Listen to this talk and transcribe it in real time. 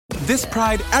This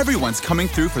Pride, everyone's coming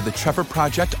through for the Trevor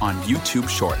Project on YouTube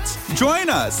Shorts. Join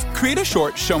us! Create a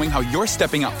short showing how you're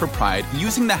stepping up for Pride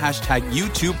using the hashtag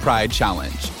YouTube Pride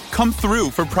Challenge. Come through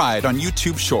for Pride on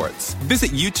YouTube Shorts.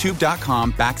 Visit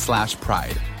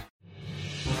youtube.com/pride.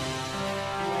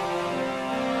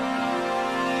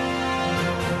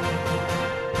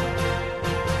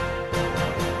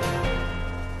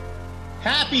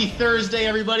 Happy Thursday,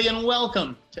 everybody, and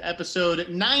welcome to episode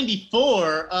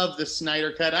 94 of the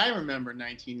Sneider Cut. I remember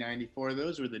 1994.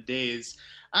 Those were the days.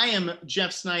 I am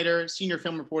Jeff Sneider, senior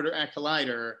film reporter at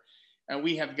Collider, and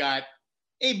we have got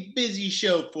a busy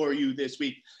show for you this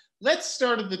week. Let's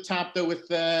start at the top, though, with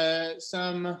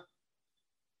some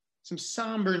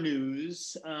somber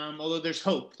news, although there's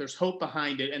hope. There's hope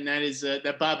behind it, and that is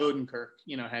that Bob Odenkirk,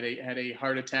 had a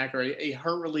heart attack or a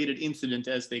heart-related incident,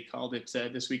 as they called it,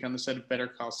 this week on the set of Better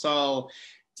Call Saul.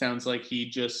 It sounds like he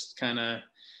just kind of,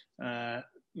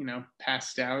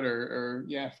 passed out or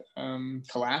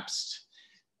collapsed,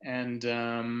 and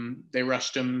they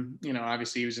rushed him.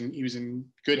 Obviously he was in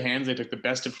good hands. They took the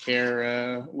best of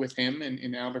care with him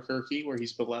in Albuquerque, where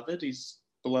he's beloved. He's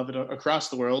beloved across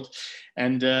the world.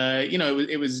 And,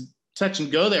 it was touch and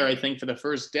go there, I think, for the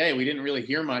first day. We didn't really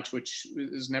hear much, which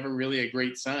is never really a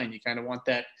great sign. You kind of want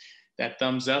that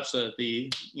thumbs up so that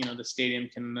the stadium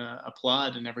can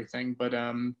applaud and everything. But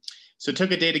so it took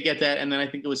a day to get that. And then I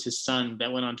think it was his son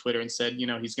that went on Twitter and said,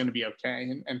 he's going to be okay.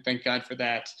 And thank God for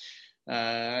that.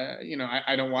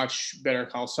 I don't watch Better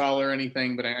Call Saul or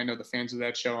anything, but I know the fans of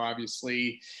that show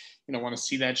obviously want to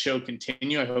see that show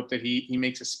continue. I hope that he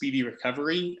makes a speedy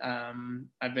recovery.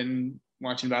 I've been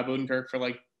watching Bob Odenkirk for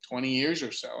like 20 years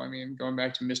or so. I mean, going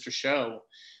back to Mr. Show,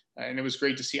 and it was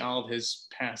great to see all of his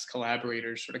past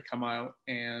collaborators sort of come out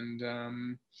and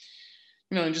and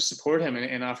just support him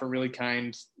and offer really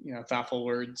kind, thoughtful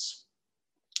words.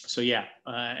 So yeah,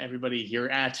 everybody here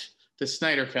at the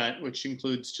Sneider Cut, which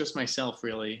includes just myself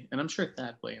really, and I'm sure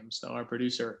Thad Williams, though, our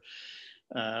producer,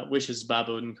 wishes Bob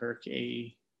Odenkirk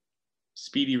a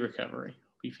speedy recovery.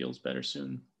 Hope he feels better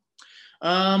soon.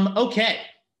 Okay.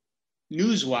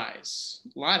 News-wise,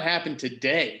 a lot happened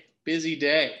today. Busy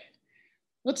day.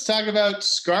 Let's talk about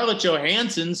Scarlett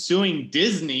Johansson suing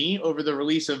Disney over the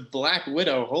release of Black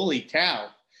Widow. Holy cow.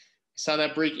 I saw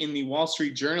that break in the Wall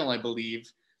Street Journal, I believe.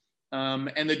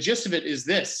 And the gist of it is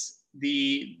this.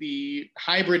 The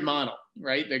hybrid model,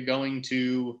 right? They're going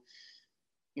to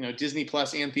Disney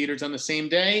Plus and theaters on the same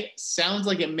day. Sounds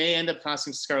like it may end up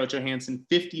costing Scarlett Johansson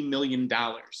 $50 million.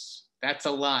 That's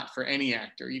a lot for any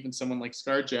actor, even someone like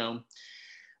ScarJo.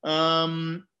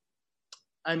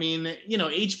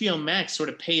 HBO Max sort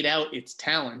of paid out its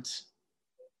talent,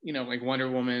 like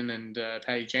Wonder Woman and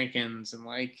Patty Jenkins. And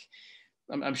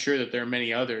I'm sure that there are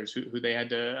many others who they had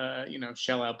to,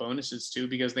 shell out bonuses to,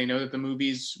 because they know that the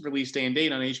movie's release day and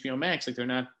date on HBO Max, they're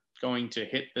not going to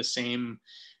hit the same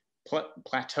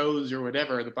plateaus or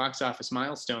whatever, the box office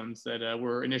milestones that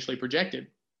were initially projected.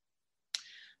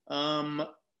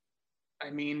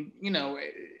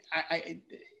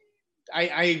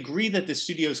 I agree that the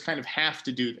studios kind of have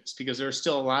to do this, because there are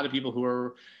still a lot of people who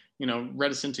are,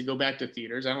 reticent to go back to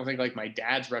theaters. I don't think my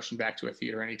dad's rushing back to a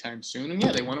theater anytime soon. And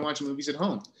yeah, they want to watch movies at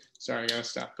home. Sorry, I gotta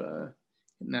stop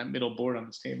hitting that middle board on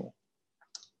this table.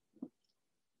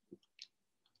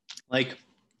 I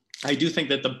do think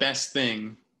that the best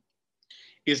thing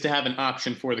is to have an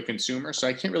option for the consumer. So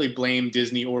I can't really blame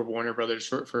Disney or Warner Brothers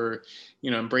for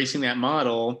embracing that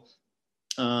model.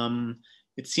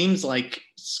 It seems like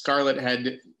Scarlett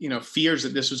had, fears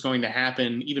that this was going to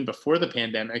happen even before the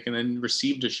pandemic, and then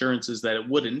received assurances that it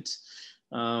wouldn't.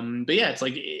 But yeah, it's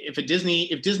like if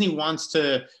Disney wants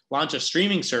to launch a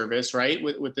streaming service, right,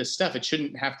 with this stuff, it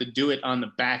shouldn't have to do it on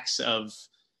the backs of,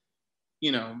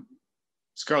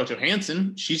 Scarlett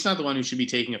Johansson. She's not the one who should be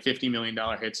taking a $50 million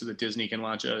hit so that Disney can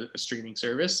launch a streaming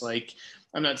service.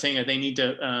 I'm not saying that they need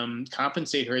to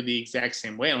compensate her the exact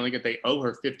same way. I don't think that they owe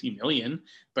her $50 million,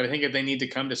 but I think that they need to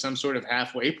come to some sort of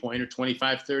halfway point, or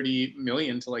 25, 30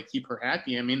 million to keep her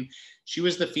happy. I mean, she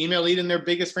was the female lead in their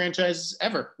biggest franchise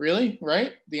ever, really,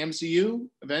 right? The MCU,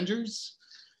 Avengers.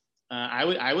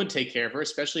 I would take care of her,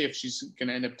 especially if she's going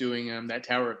to end up doing that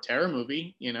Tower of Terror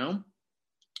movie,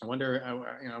 I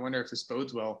wonder if this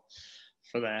bodes well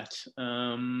for that.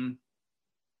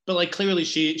 But clearly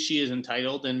she is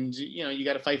entitled, and you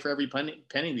got to fight for every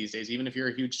penny these days, even if you're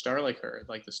a huge star like her.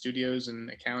 The studios and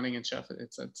accounting and stuff,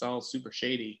 it's all super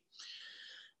shady.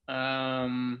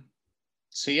 So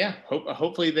yeah,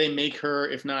 hopefully they make her,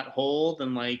 if not whole,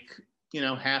 then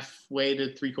halfway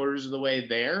to 3/4 of the way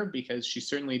there, because she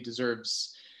certainly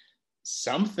deserves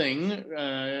something.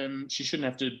 She shouldn't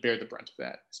have to bear the brunt of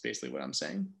that. That's basically what I'm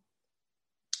saying.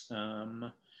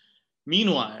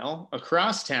 Meanwhile,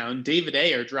 across town, David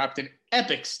Ayer dropped an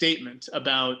epic statement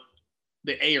about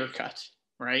the Ayer cut,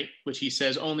 right? Which he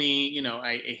says only,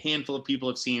 a handful of people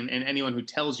have seen, and anyone who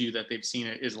tells you that they've seen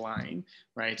it is lying,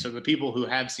 right? So the people who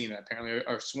have seen it apparently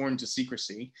are sworn to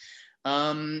secrecy.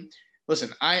 Listen,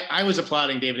 I was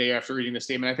applauding David Ayer after reading the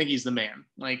statement. I think he's the man.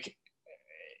 Like,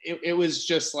 it was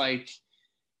just like,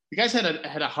 the guy's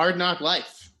had a hard knock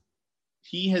life.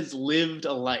 He has lived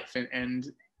a life, and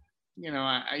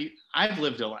I've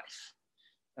lived a life.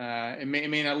 It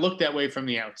may not look that way from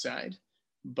the outside,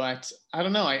 but I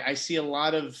don't know. I see a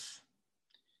lot of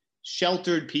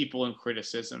sheltered people in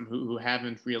criticism who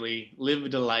haven't really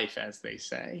lived a life, as they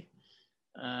say.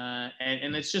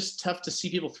 And it's just tough to see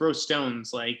people throw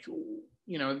stones. Like,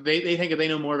 they think that they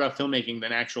know more about filmmaking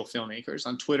than actual filmmakers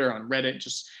on Twitter, on Reddit.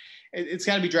 Just, it's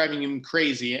got to be driving him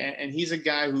crazy. And he's a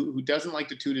guy who doesn't like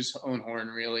to toot his own horn,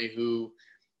 really, who,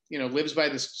 lives by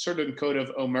this sort of code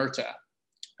of omerta,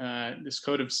 this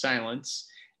code of silence.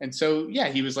 And so, yeah,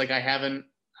 he was like,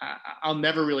 I'll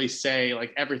never really say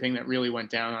like everything that really went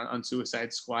down on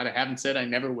Suicide Squad. I haven't said, I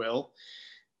never will.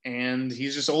 And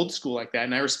he's just old school like that.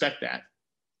 And I respect that.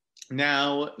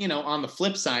 Now, on the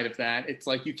flip side of that, it's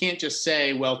like, you can't just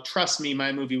say, well, trust me,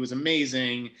 my movie was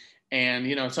amazing. And,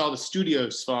 it's all the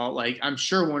studio's fault. Like, I'm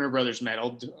sure Warner Brothers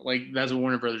meddled. Like, that's what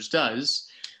Warner Brothers does.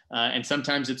 And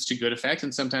sometimes it's to good effect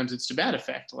and sometimes it's to bad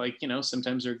effect. Like,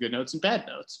 sometimes there are good notes and bad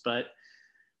notes. But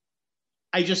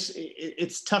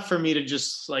it's tough for me to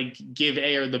just like give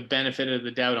Ayer the benefit of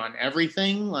the doubt on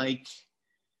everything. Like,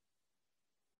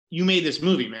 you made this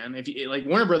movie, man. If you, like,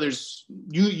 Warner Brothers,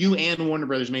 you and Warner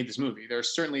Brothers made this movie. There are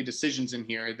certainly decisions in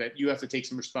here that you have to take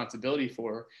some responsibility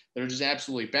for that are just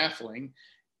absolutely baffling.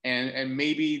 And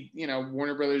maybe,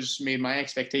 Warner Brothers made my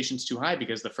expectations too high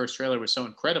because the first trailer was so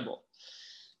incredible.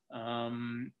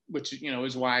 Which,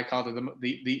 is why I called it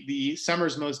the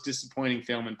summer's most disappointing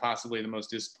film and possibly the most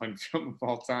disappointing film of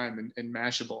all time, and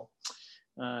Mashable.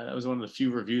 That was one of the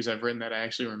few reviews I've written that I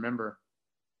actually remember.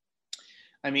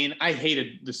 I mean, I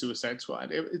hated the Suicide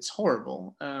Squad. It's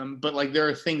horrible. But like, there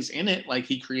are things in it, like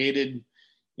he created,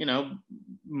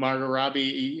 Margot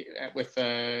Robbie with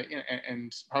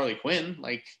and Harley Quinn.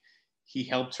 Like, he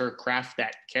helped her craft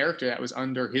that character that was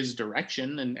under his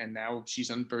direction, and now she's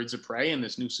on Birds of Prey in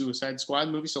this new Suicide Squad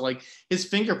movie. So like, his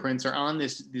fingerprints are on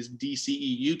this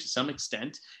DCEU to some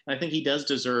extent, and I think he does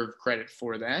deserve credit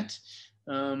for that.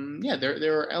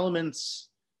 There are elements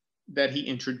that he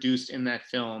introduced in that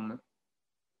film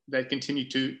that continue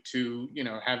to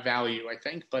have value, I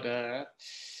think. But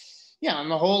on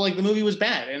the whole, like, the movie was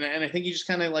bad, and I think you just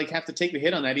kind of like have to take the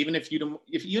hit on that, even if you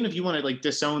want to like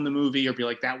disown the movie or be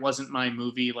like, that wasn't my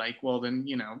movie. Like, well, then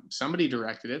somebody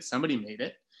directed it, somebody made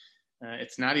it.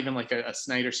 It's not even like a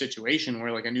Sneider situation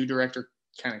where like a new director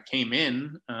kind of came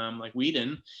in, like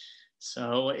Whedon.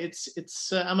 So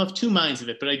it's I'm of two minds of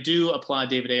it, but I do applaud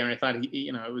David Ayer, and I thought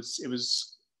it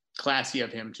was classy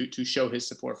of him to show his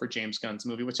support for James Gunn's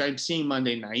movie, which I'm seeing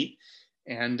Monday night.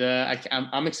 And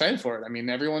I'm excited for it. I mean,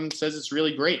 everyone says it's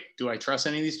really great. Do I trust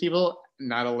any of these people?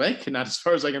 Not a lick, not as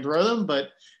far as I can throw them, but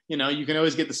you can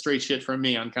always get the straight shit from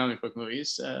me on comic book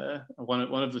movies. One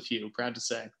of the few, proud to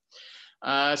say.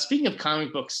 Speaking of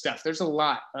comic book stuff, there's a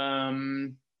lot.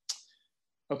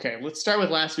 Okay, let's start with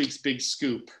last week's big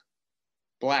scoop,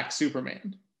 Black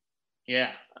Superman.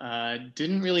 Yeah,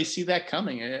 didn't really see that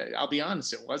coming. I'll be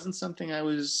honest, it wasn't something I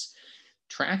was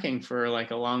tracking for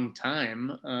like a long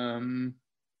time.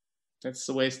 That's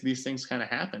the way these things kind of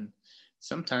happen.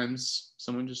 Sometimes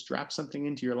someone just drops something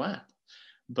into your lap.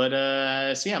 But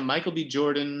Michael B.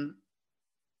 Jordan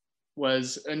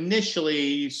was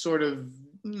initially sort of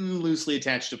loosely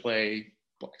attached to play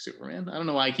Black Superman. I don't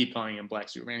know why I keep calling him Black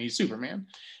Superman. He's Superman,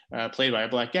 played by a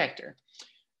black actor.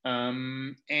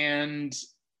 And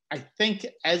I think,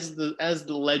 as the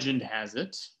legend has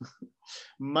it,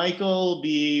 Michael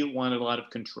B. wanted a lot of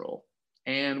control,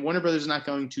 and Warner Brothers is not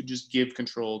going to just give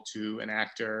control to an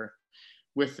actor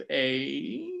with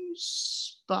a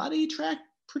spotty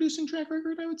producing track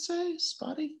record. I would say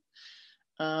spotty.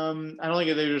 I don't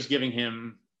think they're just giving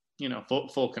him,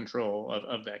 full control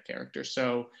of that character.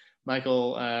 So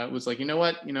Michael was like, you know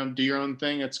what, do your own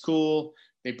thing. That's cool.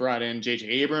 They brought in J.J.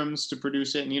 Abrams to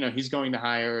produce it, and he's going to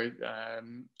hire.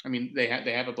 They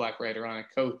have a black writer on it,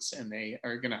 Coates, and they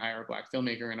are going to hire a black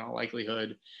filmmaker in all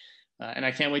likelihood. And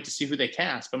I can't wait to see who they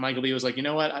cast. But Michael B. was like, you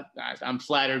know what? I'm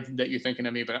flattered that you're thinking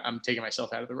of me, but I'm taking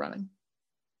myself out of the running.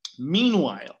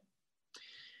 Meanwhile,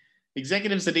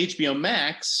 executives at HBO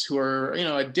Max, who are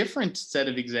a different set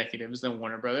of executives than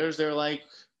Warner Brothers, they're like,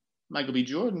 Michael B.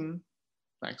 Jordan,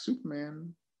 Black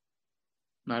Superman,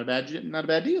 not a bad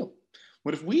deal.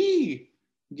 What if we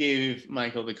gave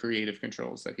Michael the creative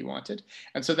controls that he wanted.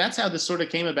 And so that's how this sort of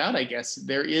came about, I guess.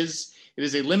 It is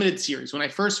a limited series. When I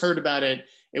first heard about it,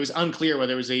 it was unclear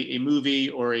whether it was a movie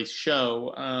or a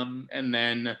show. And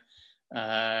then,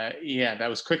 that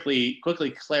was quickly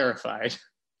clarified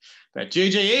that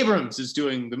J.J. Abrams is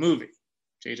doing the movie.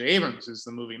 J.J. Abrams is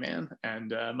the movie man,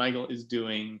 and Michael is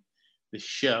doing the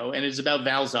show. And it's about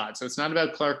Val-Zod, so it's not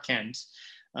about Clark Kent.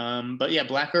 But yeah,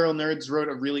 Black Girl Nerds wrote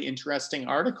a really interesting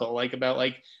article about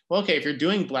well, okay, if you're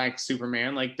doing Black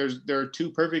Superman, there are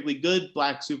two perfectly good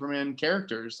Black Superman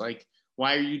characters.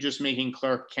 Why are you just making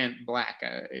Clark Kent black?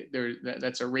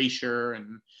 That's erasure,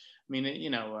 and I mean,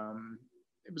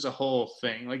 it was a whole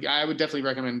thing. I would definitely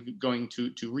recommend going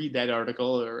to read that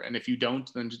article, and if you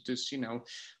don't, then just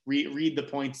read the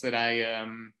points that I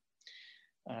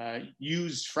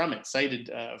used from it, cited,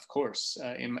 of course,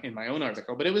 in my own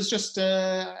article. But it was just,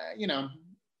 I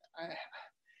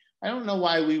don't know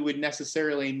why we would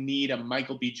necessarily need a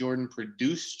Michael B. Jordan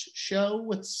produced show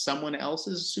with someone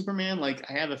else's Superman. I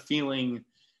have a feeling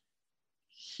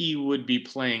he would be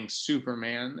playing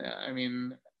Superman. I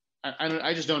mean,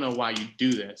 I just don't know why you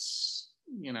do this,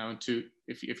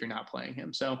 if you're not playing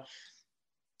him. So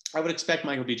I would expect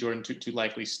Michael B. Jordan to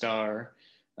likely star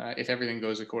if everything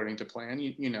goes according to plan.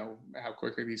 You know how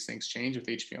quickly these things change with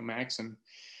HBO Max and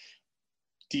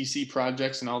DC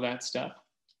projects and all that stuff.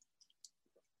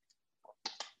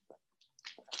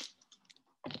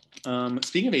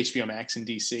 Speaking of HBO Max and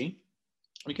DC,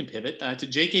 we can pivot to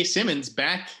J.K. Simmons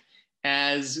back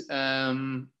as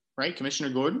Commissioner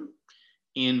Gordon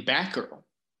in Batgirl.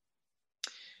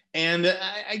 And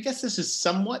I guess this is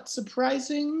somewhat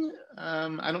surprising.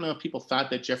 I don't know if people thought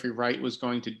that Jeffrey Wright was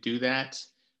going to do that.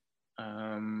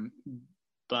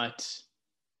 But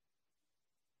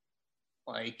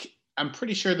I'm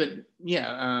pretty sure that,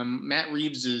 Matt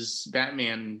Reeves's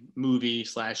Batman movie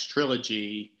 /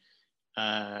 trilogy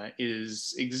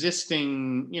is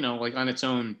existing, on its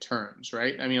own terms,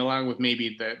 right? I mean, along with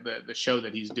maybe the show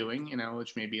that he's doing,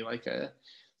 which may be a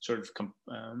sort of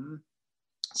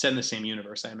set in the same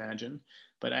universe, I imagine.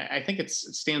 But I think it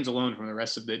stands alone from the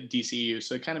rest of the DCU,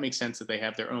 so it kind of makes sense that they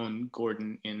have their own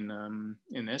Gordon in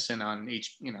this and on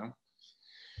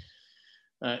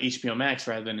HBO Max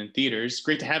rather than in theaters.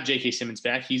 Great to have J.K. Simmons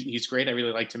back. He's great. I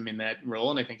really liked him in that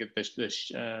role, and I think that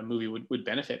this movie would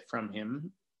benefit from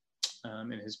him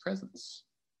in his presence.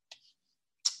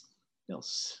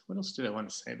 What else did I want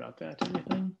to say about that?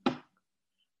 Anything?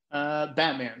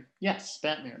 Batman. Yes,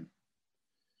 Batman.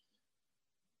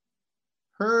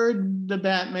 Heard the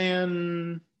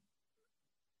Batman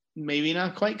maybe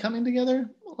not quite coming together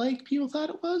like people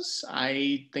thought it was.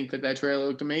 I think that trailer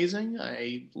looked amazing.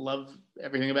 I love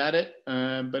everything about it,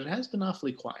 but it has been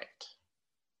awfully quiet.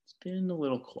 It's been a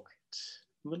little quiet,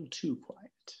 a little too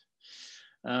quiet.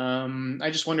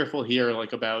 I just wonder if we'll hear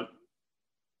about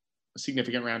a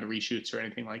significant round of reshoots or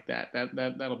anything like that.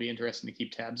 That'll be interesting to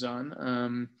keep tabs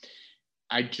on.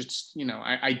 I just,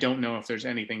 I don't know if there's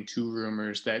anything to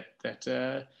rumors that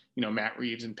Matt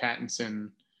Reeves and Pattinson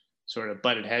sort of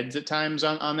butted heads at times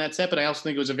on that set. But I also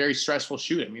think it was a very stressful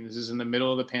shoot. I mean, this is in the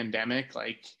middle of the pandemic.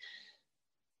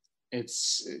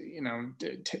 It's,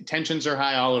 tensions are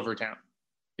high all over town.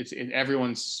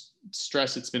 Everyone's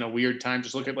stressed. It's been a weird time.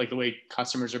 Just look at the way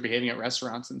customers are behaving at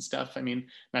restaurants and stuff. I mean,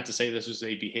 not to say this was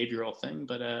a behavioral thing,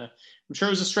 but I'm sure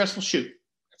it was a stressful shoot.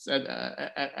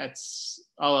 That's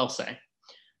all I'll say.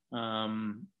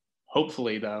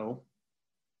 Hopefully, though,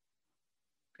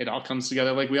 it all comes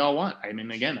together like we all want. I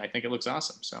mean, again, I think it looks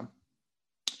awesome. So,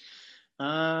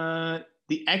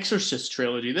 the Exorcist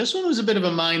trilogy. This one was a bit of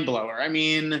a mind blower. I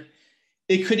mean,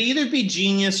 it could either be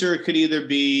genius or it could either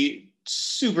be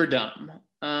super dumb.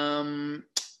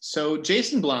 So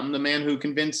Jason Blum, the man who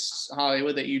convinced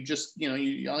Hollywood that you just, all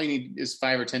you need is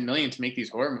 $5 or $10 million to make these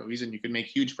horror movies and you can make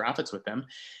huge profits with them.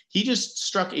 He just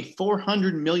struck a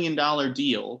 $400 million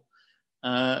deal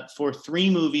for 3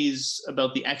 movies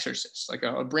about The Exorcist,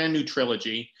 a brand new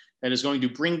trilogy that is going to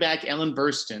bring back Ellen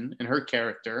Burstyn and her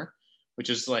character, which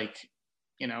is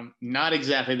not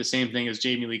exactly the same thing as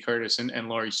Jamie Lee Curtis and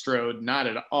Laurie Strode, not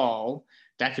at all.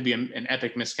 That could be an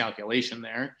epic miscalculation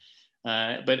there.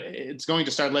 But it's going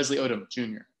to star Leslie Odom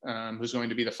Jr., who's going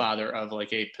to be the father of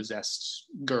a possessed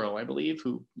girl, I believe,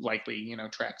 who likely,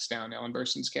 tracks down Ellen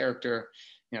Burstyn's character,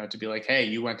 to be hey,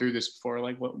 you went through this before.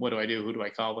 What do I do? Who do I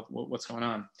call? What's going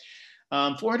on?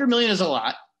 $400 million is a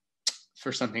lot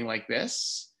for something like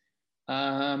this.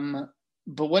 But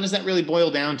what does that really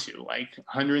boil down to?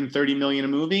 $130 million a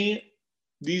movie?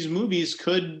 These movies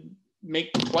could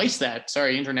make twice that,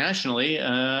 internationally.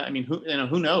 I mean,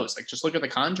 who knows? Like, just look at the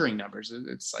Conjuring numbers.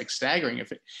 It's like staggering.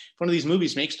 If one of these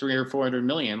movies makes 300 or 400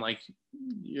 million, like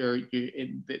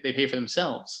they pay for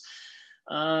themselves.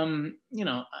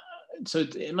 So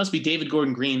it must be David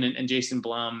Gordon Green and Jason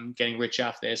Blum getting rich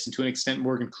off this, and to an extent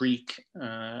Morgan Creek,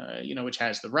 which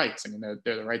has the rights. I mean,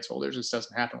 they're the rights holders. This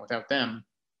doesn't happen without them.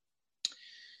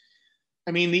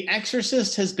 I mean, The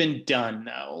Exorcist has been done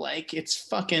though. Like, it's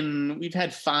fucking. We've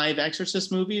had 5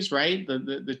 Exorcist movies, right?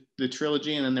 The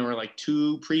trilogy, and then there were like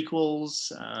 2 prequels.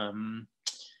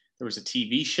 There was a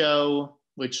TV show,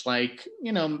 which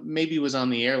maybe was on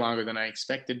the air longer than I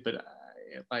expected, but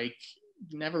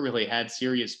never really had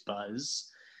serious buzz.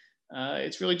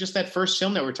 It's really just that first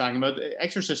film that we're talking about.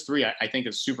 Exorcist 3, I think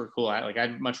is super cool.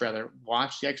 I'd much rather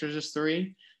watch The Exorcist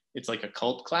 3. It's like a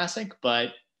cult classic,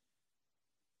 but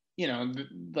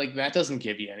that doesn't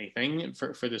give you anything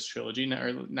for this trilogy,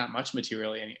 not much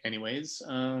material anyways.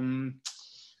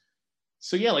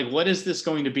 So yeah, what is this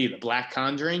going to be? The Black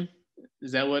Conjuring?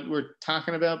 Is that what we're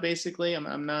talking about basically?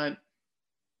 I'm not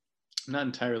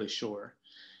entirely sure.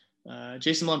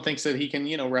 Jason Blum thinks that he can,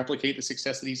 replicate the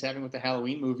success that he's having with the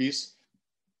Halloween movies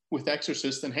with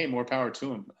Exorcist, then hey, more power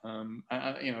to him.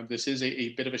 This is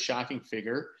a bit of a shocking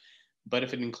figure, but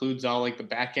if it includes all the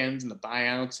back ends and the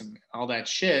buyouts and all that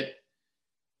shit,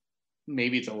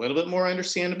 maybe it's a little bit more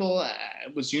understandable.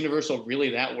 Was Universal really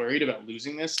that worried about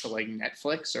losing this to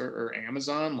Netflix or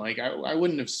Amazon? I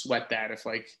wouldn't have sweat that if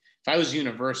I was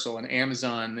Universal and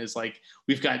Amazon is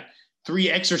we've got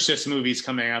 3 Exorcist movies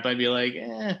coming up, I'd be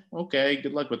okay,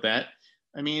 good luck with that.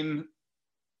 I mean,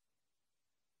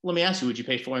 let me ask you, would you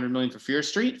pay $400 million for Fear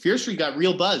Street? Fear Street got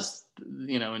real buzz,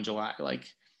 in July.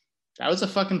 That was a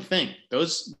fucking thing.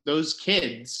 Those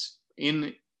kids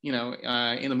in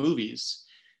the movies,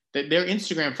 that their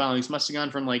Instagram followings must have gone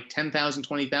from 10,000,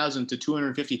 20,000 to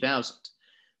 250,000.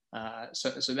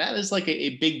 So that is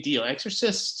a big deal.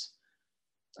 Exorcist,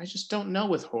 I just don't know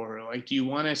with horror. Do you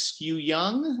want to skew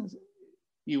young?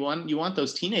 You want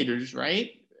those teenagers,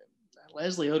 right?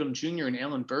 Leslie Odom Jr. and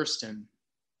Ellen Burstyn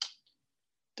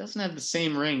doesn't have the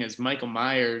same ring as Michael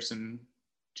Myers and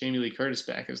Jamie Lee Curtis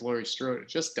back as Laurie Strode. It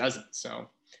just doesn't. So,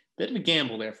 bit of a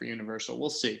gamble there for Universal. We'll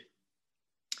see.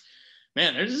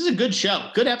 Man, this is a good show.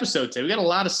 Good episode today. We got a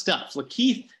lot of stuff.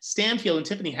 Lakeith Stanfield and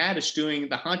Tiffany Haddish doing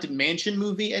the Haunted Mansion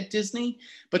movie at Disney,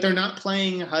 but they're not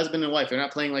playing husband and wife. They're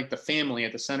not playing the family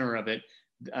at the center of it.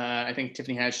 I think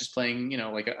Tiffany Haddish is playing,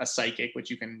 a psychic, which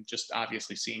you can just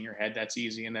obviously see in your head. That's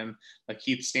easy. And then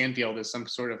Lakeith Stanfield is some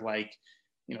sort of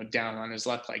down on his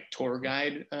luck, tour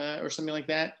guide or something like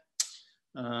that.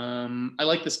 I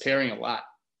like this pairing a lot.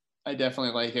 I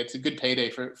definitely like it. It's a good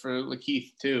payday for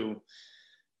Lakeith too.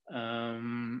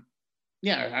 I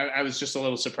was just a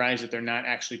little surprised that they're not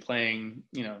actually playing,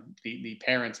 the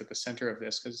parents at the center of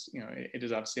this, because, it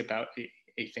is obviously about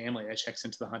a family that checks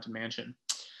into the Haunted Mansion.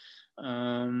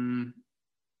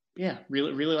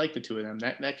 Really, really like the two of them.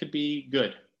 That could be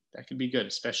good. That could be good,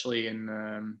 especially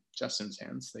in Justin's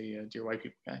hands, the Dear White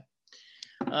People guy.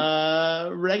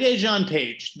 Reggae John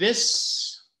Page.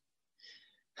 This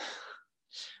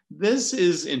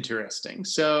is interesting.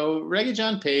 So Reggae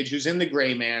John Page, who's in The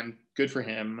Gray Man, good for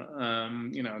him.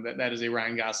 That is a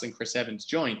Ryan Gosling, Chris Evans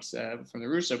joint from the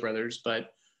Russo brothers.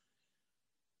 But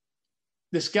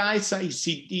this guy,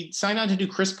 he signed on to do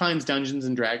Chris Pine's Dungeons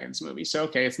and Dragons movie. So,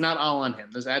 okay, it's not all on him.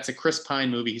 That's a Chris Pine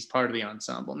movie. He's part of the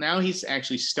ensemble. Now he's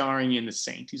actually starring in The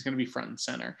Saint. He's going to be front and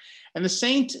center. And The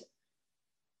Saint,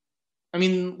 I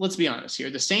mean, let's be honest here.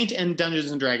 The Saint and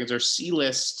Dungeons and Dragons are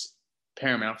C-list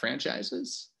Paramount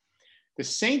franchises. The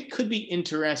Saint could be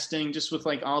interesting just with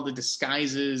all the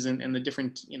disguises and the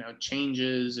different,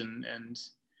 changes and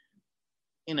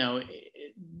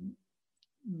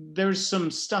there's some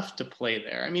stuff to play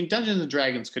there. I mean, Dungeons and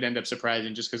Dragons could end up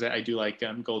surprising just because I do like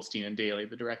Goldstein and Daly,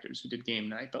 the directors who did Game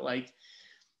Night, but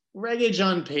Reggae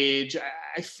John Page,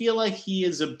 I feel like he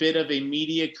is a bit of a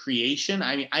media creation.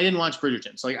 I mean, I didn't watch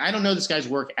Bridgerton, so I don't know this guy's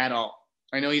work at all.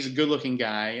 I know he's a good-looking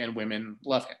guy and women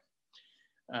love him.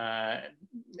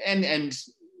 And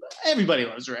everybody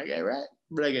loves reggae, right?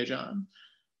 Reggae John.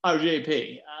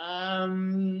 RJP.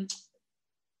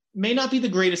 May not be the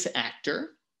greatest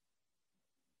actor.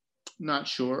 Not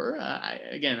sure. I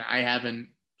haven't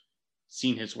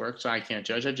seen his work, so I can't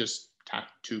judge. I just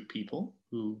talked to people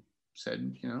who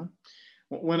said,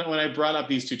 when I brought up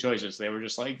these two choices, they were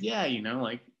just what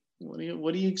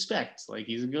do you expect?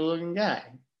 He's a good-looking guy.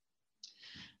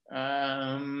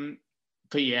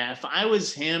 But yeah, if I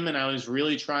was him and I was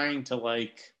really trying to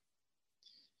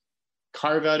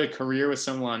carve out a career with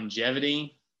some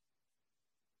longevity,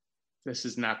 this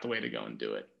is not the way to go and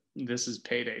do it. This is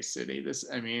Payday City.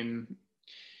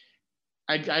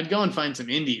 I'd go and find some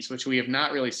indies, which we have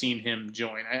not really seen him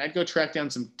join. I'd go track down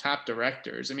some top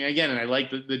directors. I mean, again, and I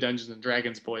like the Dungeons and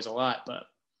Dragons boys a lot, but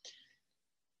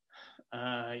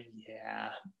yeah,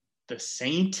 The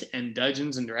Saint and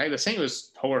Dungeons and Dragons. The Saint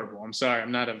was horrible. I'm sorry,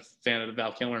 I'm not a fan of the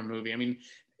Val Kilmer movie. I mean,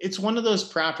 it's one of those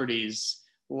properties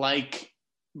like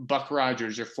Buck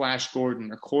Rogers or Flash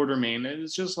Gordon or Quartermain.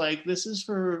 It's just like, this is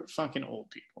for fucking old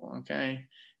people, okay?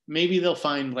 Maybe they'll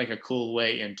find like a cool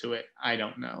way into it. I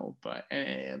don't know, but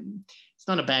it's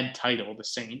not a bad title, The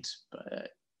Saint, but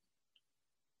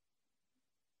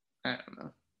I don't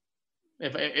know.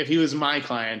 If he was my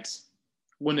client,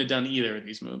 wouldn't have done either of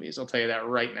these movies. I'll tell you that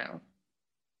right now.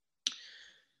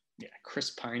 Yeah, Chris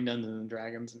Pine, Dungeons and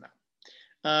Dragons, no.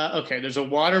 Okay, there's a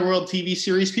Waterworld TV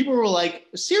series. People were like,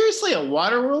 seriously, a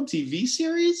Waterworld TV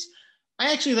series?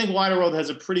 I actually think Waterworld has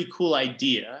a pretty cool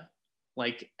idea,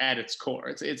 like at its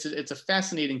core. It's a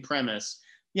fascinating premise.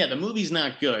 Yeah, the movie's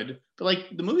not good, but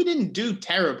like the movie didn't do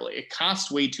terribly. It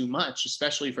cost way too much,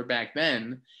 especially for back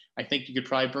then. I think you could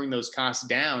probably bring those costs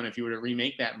down if you were to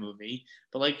remake that movie.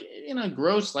 But like,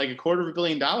 gross like $250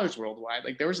 million worldwide.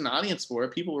 Like there was an audience for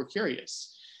it. People were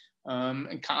curious.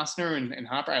 And Costner and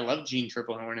Hopper. I love Gene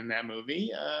Triplehorn in that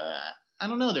movie. I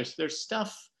don't know. There's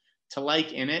stuff to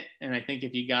like in it, and I think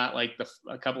if you got like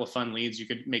a couple of fun leads, you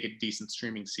could make a decent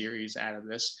streaming series out of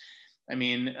this. I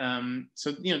mean,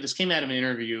 so this came out of an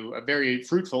interview, a very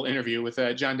fruitful interview with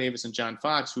John Davis and John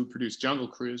Fox, who produced Jungle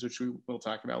Cruise, which we will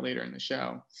talk about later in the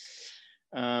show.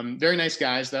 Very nice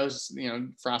guys. That was,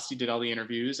 Frosty did all the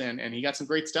interviews, and he got some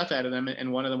great stuff out of them.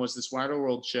 And one of them was this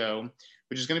Waterworld show,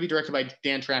 which is going to be directed by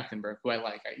Dan Trachtenberg, who I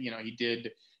like. He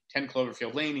did 10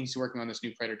 Cloverfield Lane. He's working on this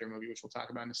new Predator movie, which we'll talk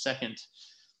about in a second.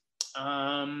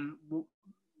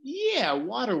 Yeah,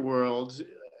 Waterworld.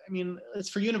 I mean, it's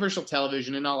for Universal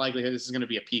Television. In all likelihood, this is going to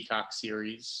be a Peacock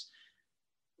series,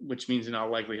 which means in all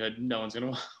likelihood, no one's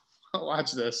going to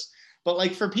watch this. But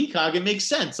like for Peacock, it makes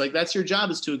sense. Like that's your job,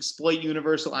 is to exploit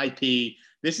Universal IP.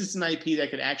 This is an IP that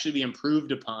could actually be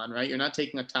improved upon, right? You're not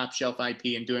taking a top shelf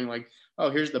IP and doing like, oh,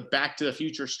 here's the Back to the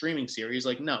Future streaming series.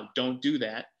 Like, no, don't do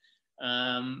that.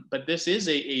 But this is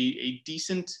a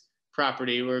decent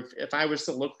property where if I was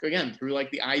to look again through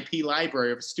like the IP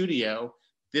library of a studio,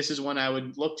 this is one I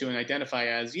would look to and identify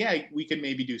as, yeah, we could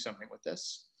maybe do something with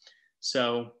this.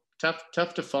 So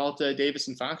tough to fault Davis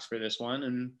and Fox for this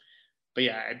one. But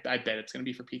yeah, I bet it's going to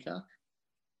be for Peacock.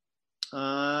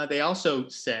 They also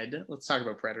said, let's talk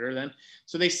about Predator then.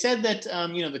 So they said that,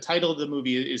 the title of the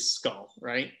movie is Skull,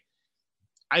 right?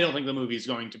 I don't think the movie is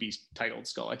going to be titled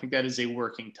Skull. I think that is a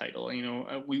working title.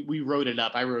 We wrote it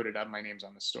up. I wrote it up. My name's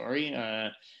on the story.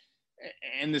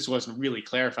 And this wasn't really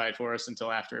clarified for us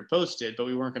until after it posted, but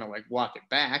we weren't going to like walk it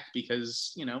back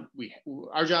because,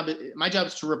 my job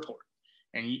is to report.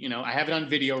 And, I have it on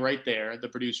video right there. The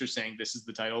producer saying this is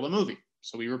the title of the movie.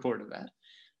 So we reported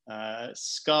that.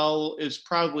 Skull is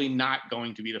probably not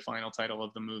going to be the final title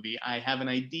of the movie. I have an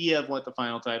idea of what the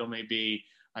final title may be.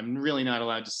 I'm really not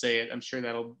allowed to say it. I'm sure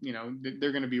that'll,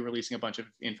 they're going to be releasing a bunch of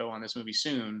info on this movie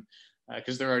soon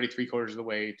because they're already 3/4 of the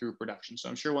way through production. So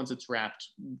I'm sure once it's wrapped,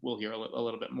 we'll hear a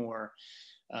little bit more.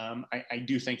 I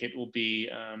do think it will be,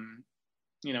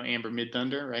 Amber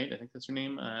Midthunder, right? I think that's her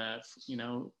name,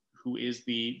 who is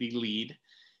the lead.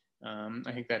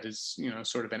 I think that is,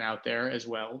 sort of been out there as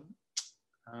well.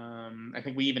 I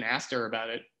think we even asked her about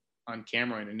it on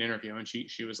camera in an interview, and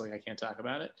she was like, I can't talk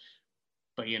about it.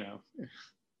 But,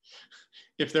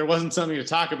 if there wasn't something to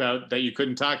talk about that you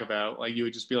couldn't talk about, like you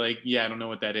would just be like, yeah, I don't know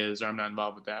what that is, or I'm not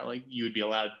involved with that. Like you would be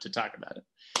allowed to talk about it.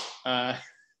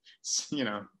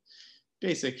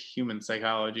 Basic human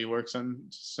psychology works on,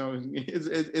 so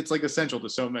it's like essential to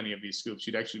so many of these scoops.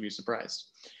 You'd actually be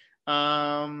surprised.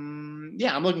 I'm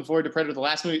looking forward to Predator. The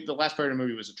last Predator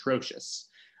movie was atrocious.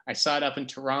 I saw it up in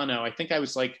Toronto. I think I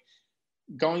was like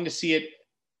going to see it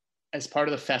as part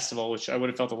of the festival, which I would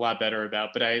have felt a lot better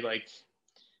about, but I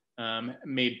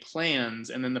made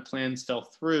plans and then the plans fell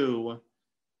through.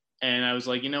 And I was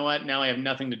like, you know what? Now I have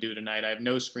nothing to do tonight. I have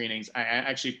no screenings. I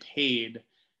actually paid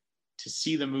to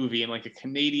see the movie in like a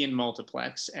Canadian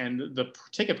multiplex, and the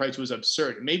ticket price was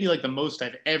absurd. Maybe like the most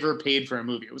I've ever paid for a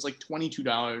movie. It was like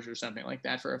 $22 or something like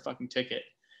that for a fucking ticket.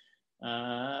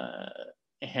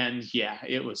 And yeah,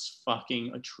 it was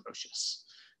fucking atrocious,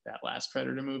 that last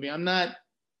Predator movie. I'm not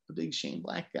a big Shane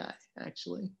Black guy,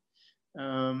 actually.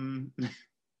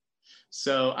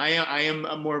 So I am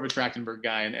more of a Trachtenberg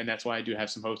guy, and that's why I do have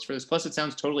some hopes for this. Plus, it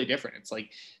sounds totally different. It's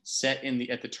like set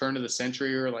at the turn of the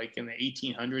century, or like in the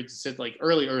 1800s. It's set like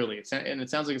early. And it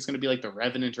sounds like it's going to be like The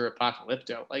Revenant or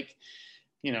Apocalypto. Like,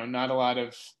 not a lot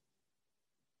of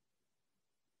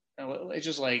it's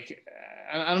just like,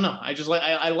 I don't know.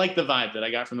 I like the vibe that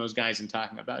I got from those guys in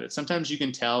talking about it. Sometimes you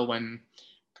can tell when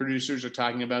producers are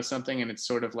talking about something and it's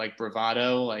sort of like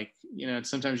bravado, like,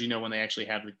 sometimes when they actually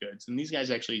have the goods. And these guys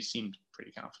actually seemed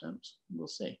pretty confident. We'll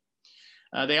see.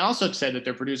 They also said that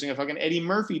they're producing a fucking Eddie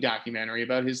Murphy documentary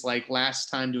about his like last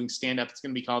time doing stand-up. It's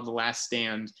going to be called The Last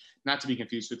Stand, not to be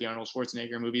confused with the Arnold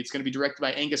Schwarzenegger movie. It's going to be directed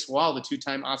by Angus Wall, the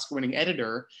two-time Oscar-winning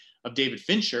editor of David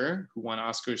Fincher, who won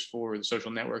Oscars for The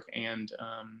Social Network and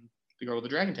The Girl with the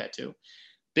Dragon Tattoo.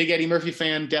 Big Eddie Murphy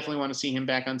fan. Definitely want to see him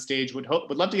back on stage. Would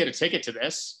love to get a ticket to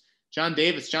this. John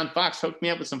Fox hooked me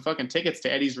up with some fucking tickets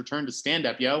to Eddie's return to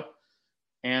stand-up, yo.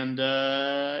 And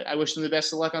I wish them the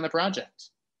best of luck on the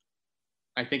project.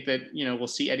 I think that, we'll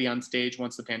see Eddie on stage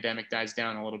once the pandemic dies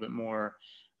down a little bit more.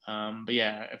 But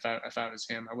yeah, if I was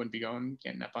him, I wouldn't be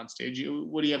getting up on stage.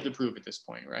 What do you have to prove at this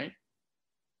point, right?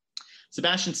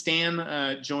 Sebastian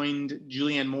Stan joined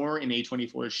Julianne Moore in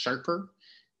A24's Sharper,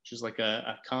 which is like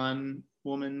a con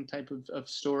woman type of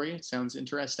story. It sounds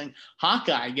interesting.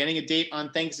 Hawkeye getting a date on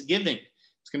Thanksgiving.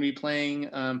 It's going to be playing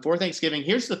for Thanksgiving.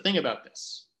 Here's the thing about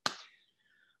this.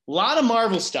 A lot of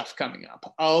Marvel stuff coming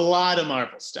up. A lot of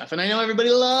Marvel stuff. And I know everybody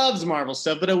loves Marvel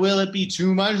stuff, but will it be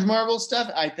too much Marvel stuff?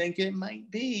 I think it might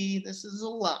be. This is a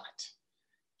lot.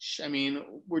 I mean,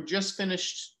 we're just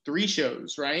finished 3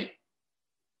 shows, right?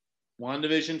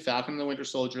 WandaVision, Falcon and the Winter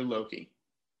Soldier, Loki.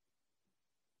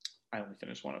 I only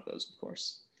finished one of those, of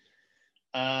course.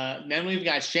 Then we've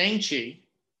got Shang-Chi,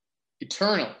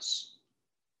 Eternals,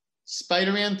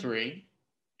 Spider-Man 3,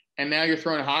 and now you're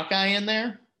throwing Hawkeye in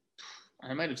there?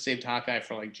 I might have saved Hawkeye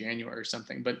for like January or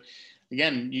something. But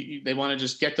again, they want to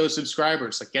just get those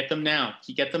subscribers. Like, get them now.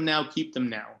 Keep them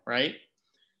now, right?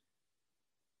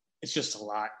 It's just a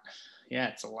lot. Yeah,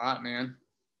 it's a lot, man.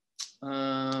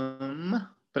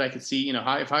 But I could see,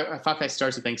 if Hawkeye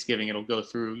starts at Thanksgiving, it'll go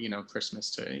through, Christmas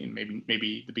to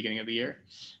maybe the beginning of the year.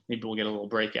 Maybe we'll get a little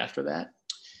break after that.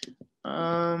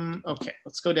 Okay,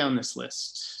 let's go down this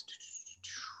list.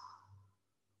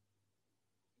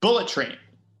 Bullet Train.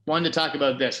 Wanted to talk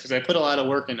about this because I put a lot of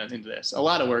work into this. A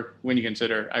lot of work when you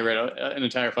consider I read an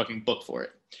entire fucking book for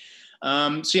it.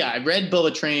 So yeah, I read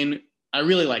Bullet Train. I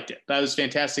really liked it. That was a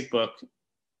fantastic book.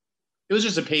 It was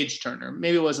just a page turner.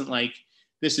 Maybe it wasn't like,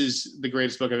 this is the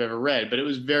greatest book I've ever read, but it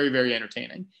was very, very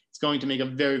entertaining. It's going to make a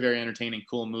very, very entertaining,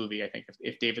 cool movie, I think,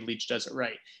 if David Leitch does it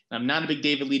right. And I'm not a big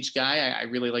David Leitch guy. I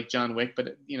really like John Wick,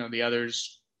 but, the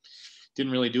others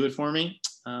didn't really do it for me.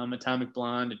 Atomic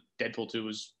Blonde, Deadpool 2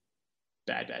 was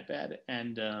bad.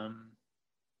 And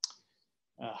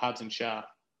Hobbs and Shaw.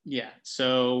 Yeah,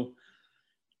 so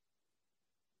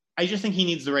I just think he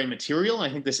needs the right material. I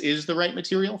think this is the right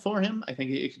material for him. I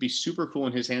think it could be super cool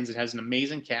in his hands. It has an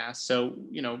amazing cast. So,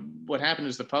 what happened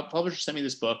is the publisher sent me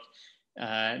this book.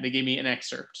 They gave me an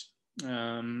excerpt.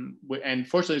 And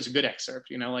fortunately, it's a good excerpt.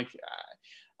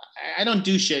 I don't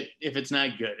do shit if it's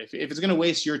not good. If it's going to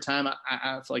waste your time,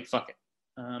 I like, fuck it.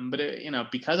 But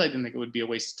because I didn't think it would be a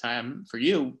waste of time for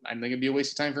you, I didn't think it'd be a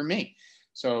waste of time for me.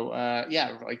 So,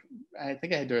 yeah, like, I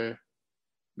think I had to...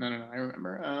 No, I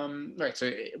remember. Right, so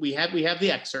we have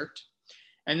the excerpt.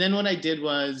 And then what I did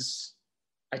was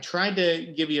I tried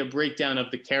to give you a breakdown of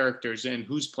the characters and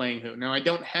who's playing who. Now, I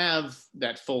don't have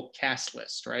that full cast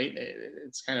list, right?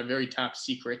 It's kind of very top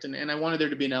secret. And I wanted there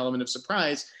to be an element of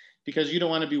surprise because you don't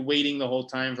want to be waiting the whole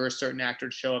time for a certain actor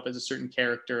to show up as a certain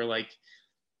character. Like,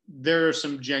 there are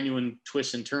some genuine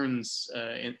twists and turns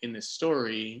in this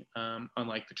story,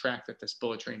 unlike the track that this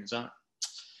Bullet Train is on.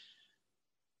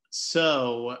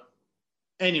 So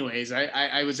anyways,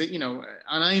 I was, on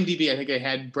IMDb, I think I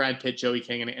had Brad Pitt, Joey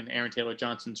King, and Aaron Taylor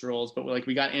Johnson's roles, but like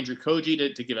we got Andrew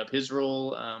Koji to give up his role,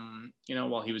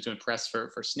 while he was doing press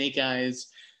for Snake Eyes.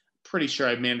 Pretty sure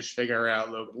I managed to figure out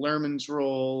Logan Lerman's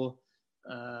role.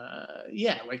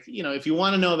 If you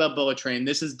want to know about Bullet Train,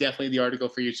 this is definitely the article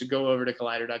for you. So go over to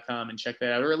collider.com and check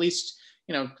that out, or at least,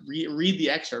 read the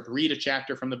excerpt, read a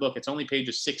chapter from the book. It's only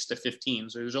pages 6 to 15.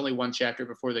 So there's only one chapter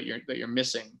before that you're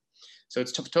missing. So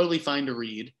it's totally fine to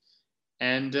read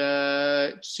and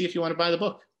see if you want to buy the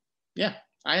book. Yeah,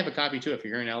 I have a copy too if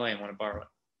you're here in LA and want to borrow it.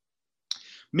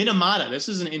 Minamata, this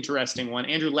is an interesting one.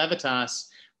 Andrew Levitas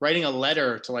writing a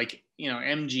letter to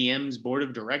MGM's board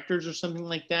of directors or something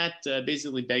like that,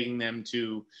 basically begging them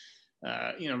to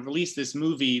release this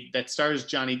movie that stars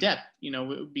Johnny Depp,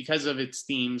 because of its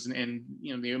themes and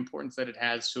the importance that it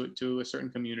has to a certain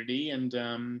community.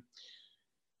 And,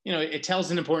 it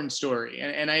tells an important story.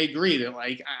 And I agree that,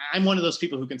 I'm one of those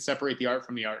people who can separate the art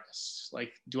from the artist.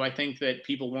 Like, do I think that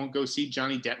people won't go see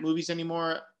Johnny Depp movies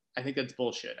anymore? I think that's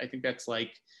bullshit. I think that's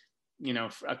a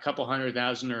couple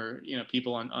 100,000 or,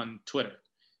 people on Twitter.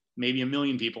 maybe 1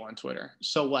 million people on Twitter.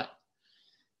 So what?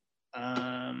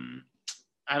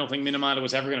 I don't think Minamata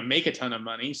was ever going to make a ton of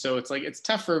money. So it's like, it's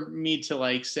tough for me to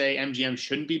like say MGM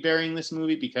shouldn't be burying this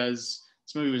movie because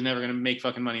this movie was never going to make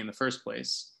fucking money in the first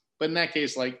place. But in that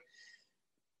case, like,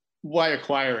 why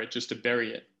acquire it just to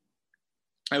bury it?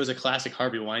 That was a classic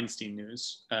Harvey Weinstein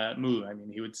move. I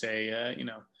mean, he would say, you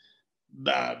know,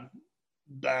 Bob,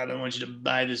 I want you to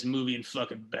buy this movie and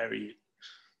fucking bury it.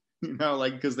 You know,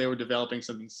 like, because they were developing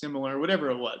something similar, whatever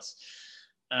it was.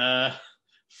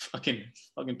 Fucking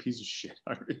piece of shit,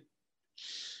 Harvey.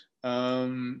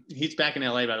 He's back in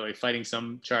LA, by the way, fighting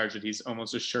some charge that he's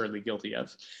almost assuredly guilty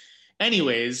of.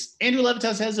 Anyways, Andrew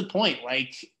Levitas has a point.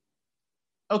 Like,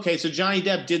 okay, so Johnny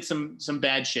Depp did some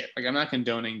bad shit. Like, I'm not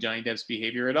condoning Johnny Depp's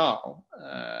behavior at all.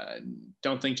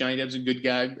 Don't think Johnny Depp's a good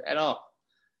guy at all.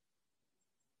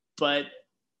 But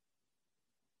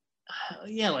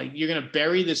yeah, like, you're gonna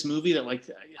bury this movie that like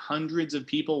hundreds of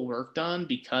people worked on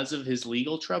because of his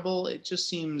legal trouble. It just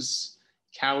seems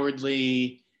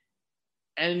cowardly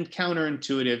and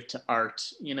counterintuitive to art.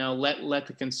 You know, let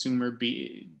the consumer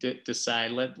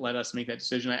decide. Let us make that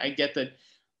decision. I get that,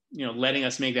 you know, letting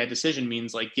us make that decision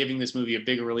means like giving this movie a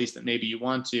bigger release that maybe you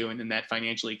want to, and then that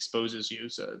financially exposes you.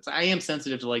 So I am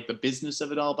sensitive to like the business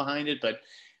of it all behind it, but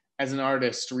as an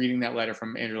artist, reading that letter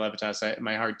from Andrew Levitas,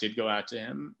 my heart did go out to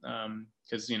him,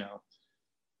 because, you know,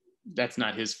 that's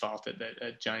not his fault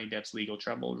that Johnny Depp's legal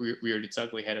trouble reared its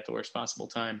ugly head at the worst possible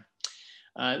time.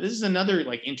 This is another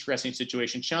like interesting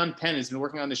situation. Sean Penn has been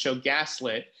working on the show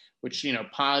Gaslit, which, you know,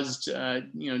 paused,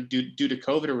 you know, due to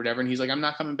COVID or whatever. And he's like, I'm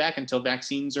not coming back until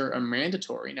vaccines are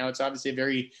mandatory. Now, it's obviously a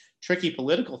very tricky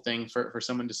political thing for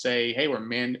someone to say, hey, we're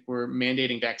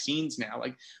mandating vaccines now.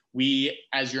 Like, we,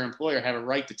 as your employer, have a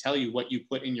right to tell you what you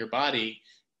put in your body.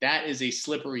 That is a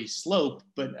slippery slope.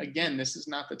 But again, this is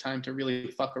not the time to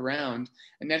really fuck around.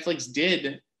 And Netflix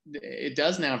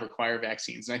does now require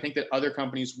vaccines. And I think that other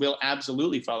companies will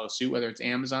absolutely follow suit, whether it's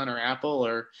Amazon or Apple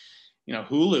or, you know,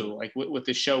 Hulu, like with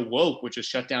the show Woke, which is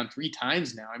shut down 3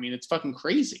 times now. I mean, it's fucking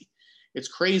crazy. It's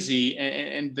crazy.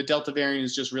 And the Delta variant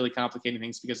is just really complicating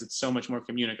things because it's so much more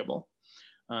communicable.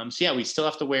 So yeah, we still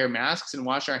have to wear masks and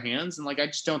wash our hands. And like, I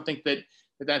just don't think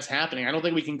that's happening. I don't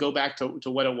think we can go back to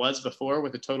what it was before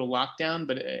with a total lockdown,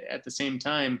 but at the same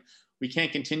time, we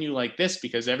can't continue like this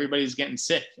because everybody's getting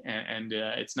sick and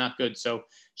it's not good. So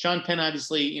Sean Penn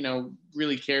obviously, you know,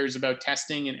 really cares about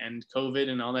testing and COVID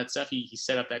and all that stuff. He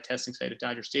set up that testing site at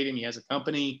Dodger Stadium. He has a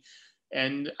company,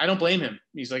 and I don't blame him.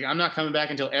 He's like, I'm not coming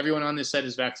back until everyone on this set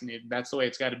is vaccinated. That's the way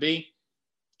it's got to be.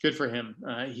 Good for him.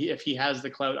 If he has the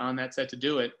clout on that set to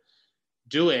do it.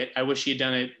 I wish he had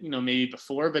done it, you know, maybe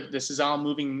before, but this is all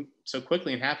moving so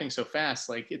quickly and happening so fast.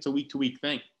 Like, it's a week-to-week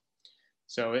thing.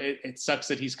 So it sucks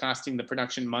that he's costing the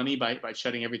production money by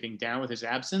shutting everything down with his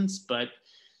absence, but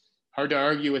hard to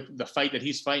argue with the fight that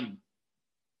he's fighting.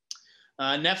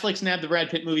 Netflix nabbed the Brad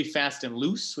Pitt movie Fast and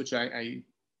Loose, which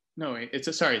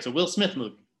it's a Will Smith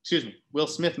movie. Excuse me. Will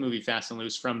Smith movie Fast and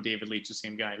Loose from David Leitch, the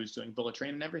same guy who's doing Bullet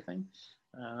Train and everything.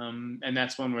 And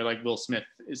that's one where like Will Smith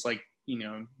is like, you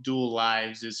know, dual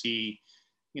lives. Is he,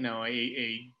 you know,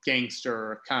 a gangster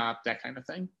or a cop, that kind of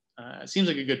thing. Seems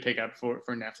like a good pickup for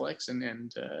Netflix, and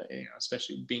you know,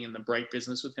 especially being in the bright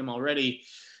business with him already.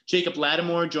 Jacob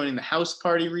Latimore joining the House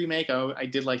Party remake. Oh, I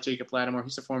did like Jacob Latimore.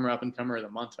 He's a former up-and-comer of the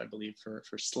month, I believe, for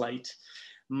Slight.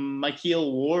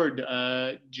 Michael Ward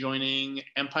joining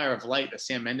Empire of Light, the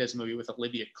Sam Mendes movie with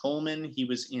Olivia Colman. He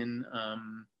was in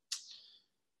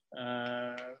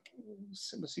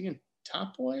was he in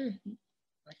Top Boy?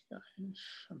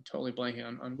 I'm totally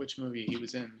blanking on which movie he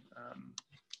was in.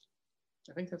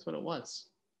 I think that's what it was.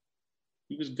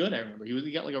 He was good, I remember.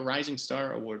 He got like a Rising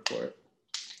Star award for it.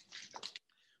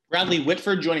 Bradley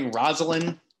Whitford joining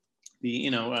Rosalind, the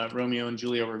Romeo and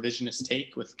Juliet revisionist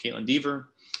take with Caitlin Dever.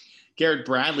 Garrett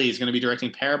Bradley is going to be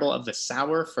directing Parable of the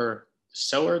Sower for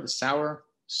Sower, the Sour.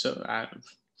 So I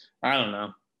don't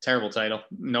know. Terrible title.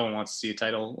 No one wants to see a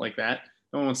title like that.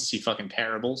 No one wants to see fucking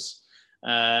parables.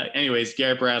 Anyways,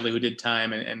 Garrett Bradley, who did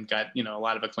Time and got, you know, a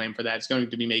lot of acclaim for that, is going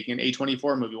to be making an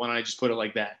A24 movie. Why don't I just put it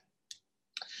like that?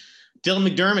 Dylan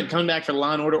McDermott coming back for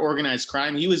Law & Order Organized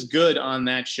Crime. He was good on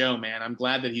that show, man. I'm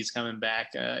glad that he's coming back.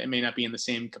 It may not be in the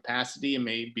same capacity. It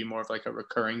may be more of like a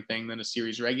recurring thing than a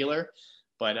series regular,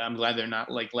 but I'm glad they're not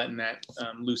like letting that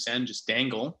loose end just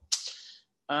dangle.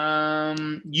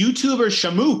 YouTuber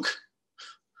Shamook,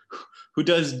 who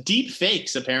does deep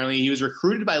fakes, apparently. He was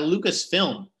recruited by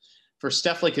Lucasfilm for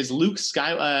stuff like his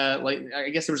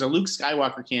I guess there was a Luke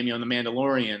Skywalker cameo in The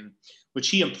Mandalorian, which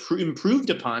he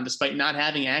improved upon despite not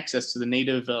having access to the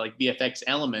native like VFX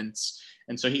elements.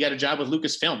 And so he got a job with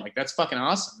Lucasfilm. Like, that's fucking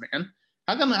awesome, man.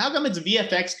 How come it's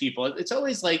VFX people? It's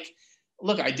always like,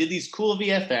 look, I did these cool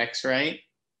VFX, right?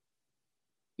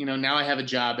 You know, now I have a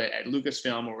job at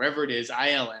Lucasfilm or wherever it is,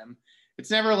 ILM. It's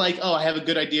never like, oh, I have a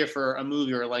good idea for a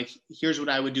movie, or like, here's what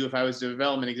I would do if I was the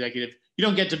development executive. You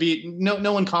don't get to be,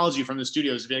 no one calls you from the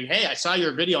studios to be like, hey, I saw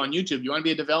your video on YouTube. You want to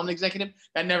be a development executive?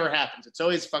 That never happens. It's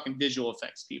always fucking visual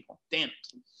effects people. Damn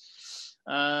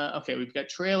it. Okay, we've got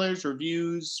trailers,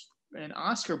 reviews, and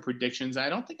Oscar predictions. I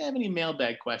don't think I have any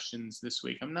mailbag questions this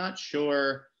week. I'm not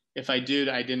sure if I did.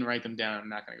 I didn't write them down. I'm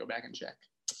not going to go back and check.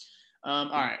 All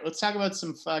right, let's talk about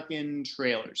some fucking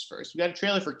trailers first. We got a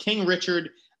trailer for King Richard.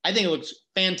 I think it looks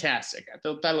fantastic. I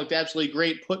thought that looked absolutely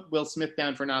great. Put Will Smith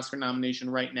down for an Oscar nomination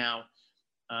right now.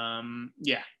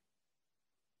 Yeah,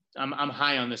 I'm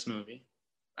high on this movie.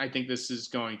 I think this is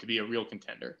going to be a real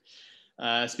contender.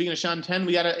 Speaking of Sean Penn,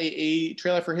 we got a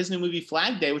trailer for his new movie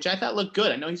Flag Day, which I thought looked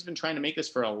good. I know he's been trying to make this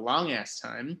for a long ass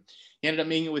time. He ended up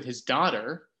making it with his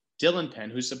daughter, Dylan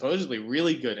Penn, who's supposedly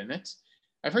really good in it.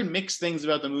 I've heard mixed things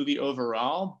about the movie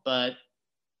overall, but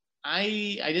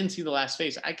I didn't see The Last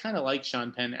Face. I kind of like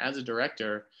Sean Penn as a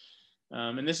director.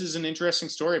 And this is an interesting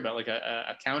story about like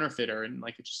a counterfeiter and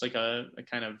like just like a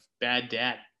kind of bad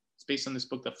dad. It's based on this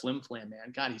book, The Flim Flam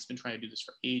Man. God, he's been trying to do this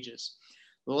for ages.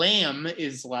 Lamb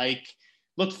is like,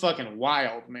 looked fucking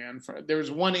wild, man. There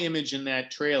was one image in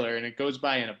that trailer and it goes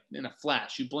by in a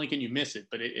flash. You blink and you miss it,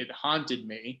 but it haunted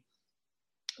me.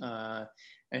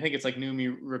 I think it's like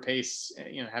Noomi Rapace,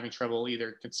 you know, having trouble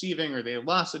either conceiving or they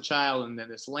lost a child, and then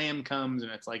this lamb comes,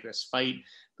 and it's like this fight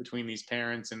between these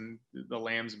parents and the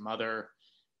lamb's mother.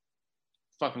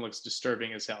 Fucking looks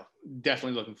disturbing as hell.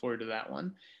 Definitely looking forward to that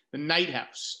one. The Night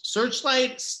House.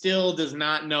 Searchlight still does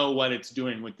not know what it's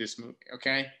doing with this movie,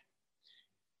 okay?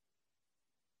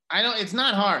 It's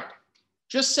not hard.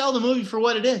 Just sell the movie for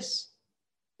what it is.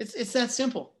 It's that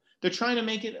simple. They're trying to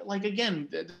make it like, again,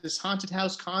 this haunted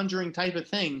house conjuring type of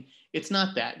thing. It's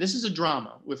not that. This is a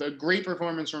drama with a great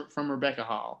performance from Rebecca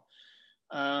Hall.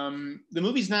 The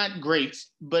movie's not great,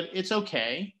 but it's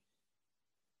okay.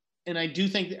 And I do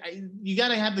think you got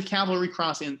to have the Cavalry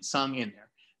Cross song in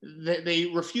there. They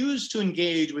refuse to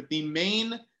engage with the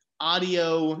main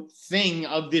audio thing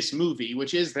of this movie,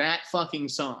 which is that fucking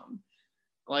song.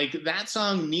 Like, that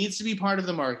song needs to be part of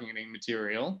the marketing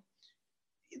material.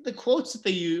 The quotes that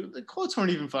they use, the quotes weren't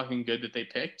even fucking good that they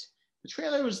picked. The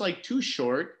trailer was like too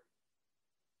short.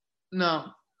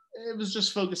 No, it was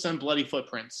just focused on bloody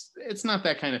footprints. It's not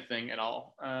that kind of thing at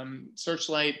all.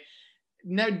 Searchlight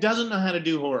doesn't know how to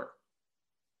do horror.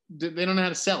 They don't know how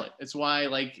to sell it. It's why,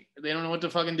 like, they don't know what to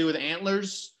fucking do with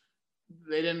Antlers.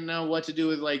 They didn't know what to do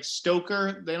with like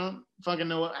Stoker. They don't fucking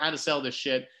know how to sell this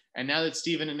shit. And now that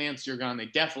Steven and Nancy are gone, they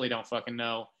definitely don't fucking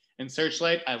know. And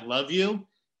Searchlight, I love you.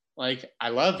 Like, I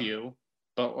love you,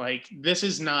 but like, this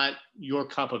is not your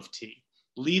cup of tea.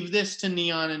 Leave this to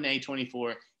Neon and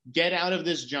A24. Get out of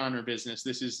this genre business.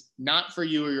 This is not for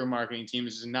you or your marketing team.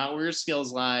 This is not where your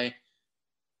skills lie.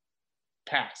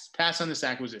 Pass on this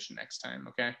acquisition next time,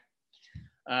 okay?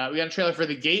 We got a trailer for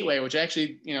The Gateway, which I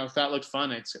actually, thought looked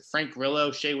fun. It's Frank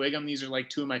Grillo, Shea Wiggum. These are like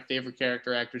two of my favorite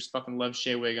character actors. Fucking love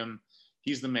Shea Wiggum.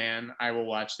 He's the man. I will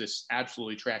watch this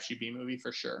absolutely trashy B movie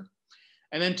for sure.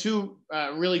 And then two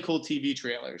really cool TV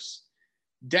trailers.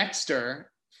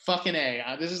 Dexter, fucking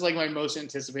A. This is like my most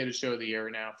anticipated show of the year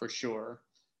now, for sure.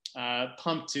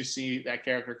 Pumped to see that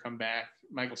character come back.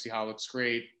 Michael C. Hall looks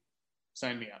great.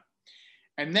 Sign me up.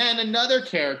 And then another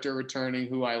character returning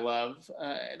who I love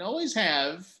and always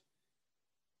have,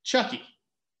 Chucky.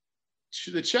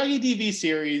 The Chucky TV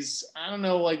series, I don't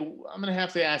know, like, I'm going to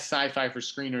have to ask Sci-Fi for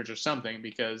screeners or something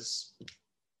because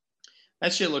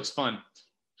that shit looks fun.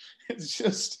 It's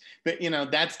just that,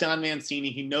 that's Don Mancini.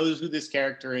 He knows who this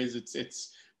character is.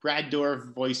 It's Brad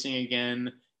Dourif voicing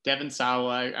again. Devin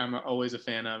Sawa, I'm always a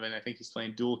fan of, and I think he's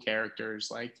playing dual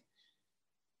characters. Like,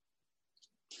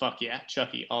 fuck yeah,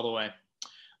 Chucky all the way.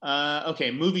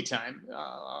 Okay, movie time.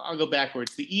 I'll go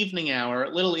backwards. The Evening Hour,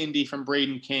 little indie from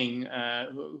Braden King,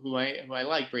 who I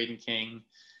like, Braden King.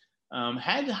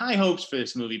 Had high hopes for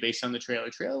this movie based on the trailer.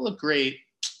 Trailer looked great.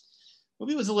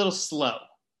 Movie was a little slow.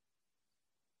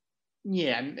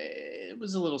 Yeah, it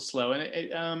was a little slow, and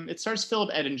it stars Philip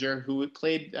Ettinger, who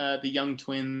played the young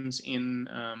twins in.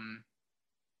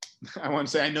 I want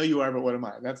to say, I Know You Are, but What Am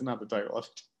I? That's not the title of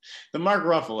it. The Mark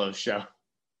Ruffalo Show.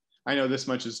 I know this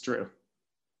much is true.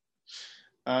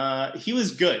 He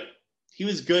was good. He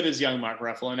was good as young Mark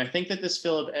Ruffalo, and I think that this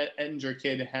Philip Ettinger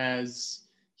kid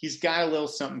he's got a little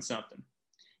something.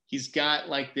 He's got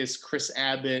like this Chris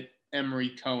Abbott,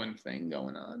 Emery Cohen thing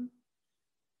going on.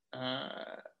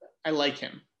 I like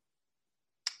him,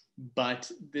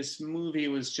 but this movie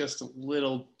was just a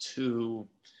little too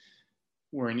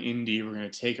we're an indie, we're going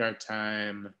to take our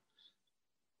time.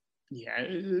 Yeah,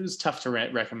 it was tough to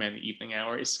recommend The Evening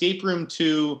Hour. Escape Room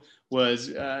 2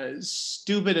 was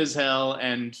stupid as hell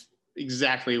and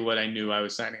exactly what I knew I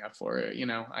was signing up for. You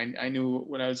know, I knew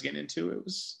what I was getting into.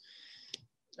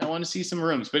 I want to see some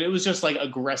rooms, but it was just like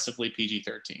aggressively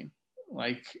PG-13.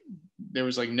 Like there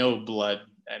was like no blood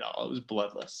at all. It was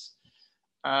bloodless.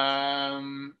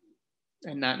 And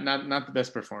not the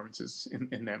best performances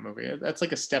in that movie. That's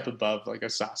like a step above like a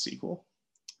Saw sequel,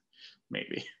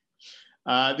 maybe.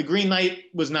 The Green Knight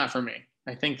was not for me.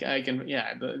 I think I can,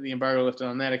 the embargo lifted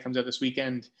on that. It comes out this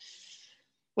weekend.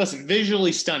 Listen,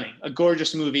 visually stunning, a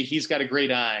gorgeous movie. He's got a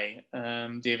great eye,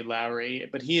 David Lowery,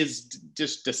 but he is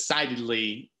just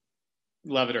decidedly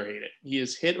love it or hate it. He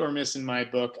is hit or miss in my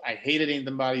book. I hated Ain't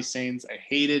Them Body Saints. I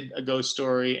hated A Ghost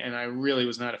Story, and I really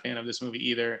was not a fan of this movie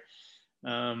either.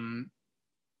 It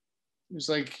was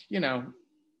like, a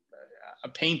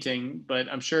painting, but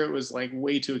I'm sure it was like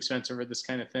way too expensive for this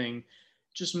kind of thing.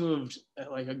 Just moved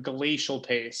at like a glacial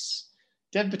pace.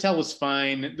 Dev Patel was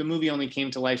fine. The movie only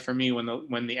came to life for me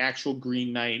when the actual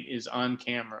Green Knight is on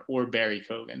camera, or Barry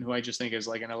Keoghan, who I just think is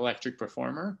like an electric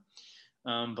performer.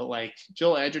 But like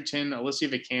Joel Edgerton, Alicia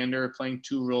Vikander playing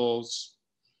two roles.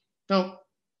 Nope,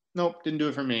 didn't do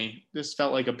it for me. This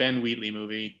felt like a Ben Wheatley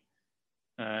movie,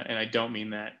 and I don't mean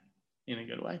that in a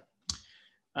good way.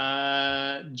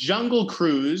 Jungle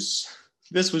Cruise.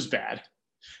 This was bad.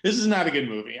 This is not a good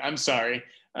movie. I'm sorry.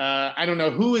 I don't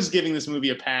know who is giving this movie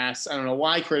a pass. I don't know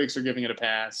why critics are giving it a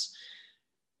pass.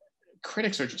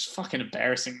 Critics are just fucking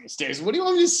embarrassing these days. What do you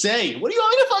want me to say? What do you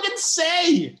want me to fucking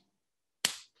say?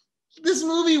 This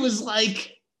movie was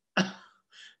like,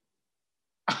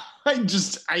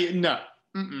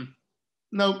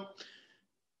 Nope.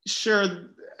 Sure.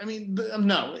 I mean,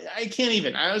 no, I can't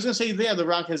even. I was going to say, yeah, The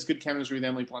Rock has good chemistry with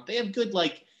Emily Blunt. They have good,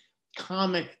 like,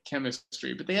 comic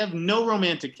chemistry, but they have no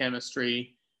romantic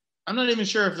chemistry. I'm not even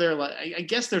sure if they're like, I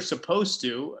guess they're supposed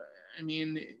to. I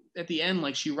mean, at the end,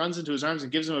 like, she runs into his arms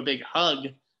and gives him a big hug,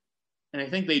 and I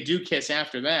think they do kiss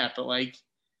after that, but like,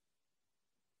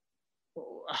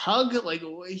 a hug, like,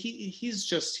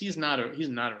 he's not a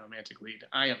romantic lead.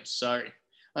 I am sorry,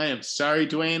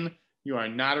 Dwayne, you are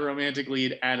not a romantic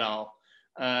lead at all.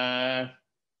 The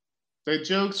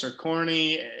jokes are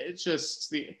corny. It's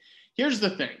just here's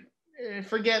the thing.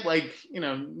 Forget, like,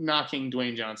 knocking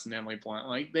Dwayne Johnson and Emily Blunt.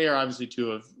 Like, they are obviously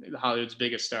two of Hollywood's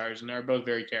biggest stars, and they're both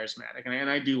very charismatic, and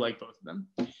I do like both of them.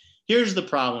 Here's the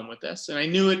problem with this, and I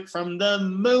knew it from the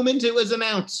moment it was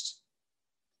announced.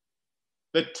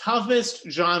 The toughest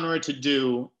genre to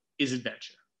do is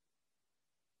adventure.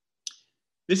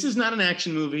 This is not an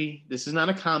action movie. This is not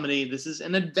a comedy. This is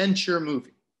an adventure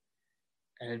movie.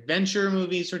 And adventure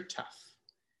movies are tough.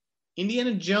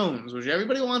 Indiana Jones, which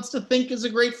everybody wants to think is a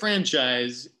great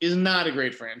franchise, is not a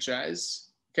great franchise.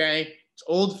 Okay? It's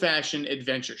old-fashioned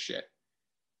adventure shit.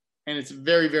 And it's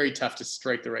very, very tough to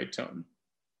strike the right tone.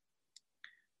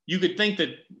 You could think that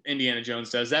Indiana Jones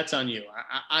does. That's on you.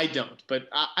 I don't, but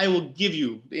I will give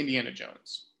you Indiana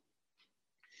Jones.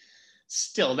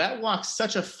 Still, that walks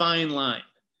such a fine line.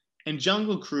 And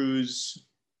Jungle Cruise,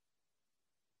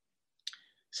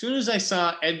 as soon as I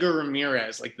saw Edgar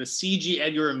Ramirez, like the CG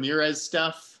Edgar Ramirez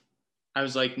stuff, I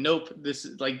was like, nope,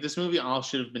 this movie all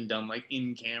should have been done like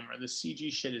in camera. The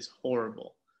CG shit is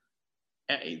horrible.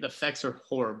 The effects are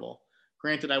horrible.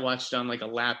 Granted, I watched on like a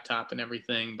laptop and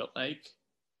everything, but like,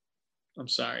 I'm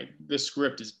sorry, the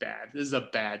script is bad. This is a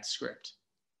bad script.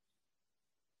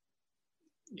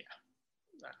 Yeah,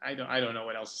 I don't know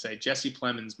what else to say. Jesse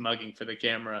Plemons mugging for the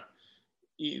camera,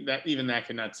 even that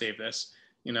could not save this.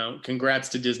 Congrats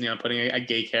to Disney on putting a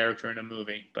gay character in a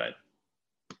movie, but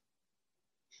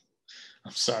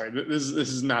I'm sorry, this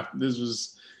was not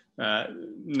the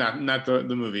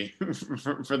movie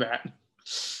for that.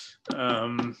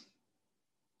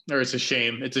 Or it's a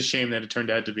shame. It's a shame that it turned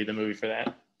out to be the movie for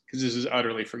that, because this is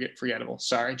utterly forgettable.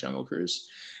 Sorry, Jungle Cruise.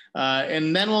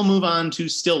 And then we'll move on to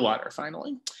Stillwater,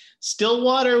 finally.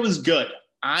 Stillwater was good.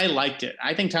 I liked it.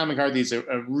 I think Tom McCarthy is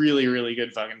a really, really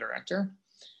good fucking director.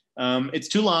 It's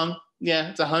too long.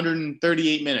 Yeah, it's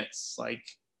 138 minutes. Like,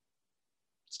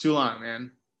 it's too long,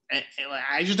 man. And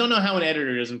I just don't know how an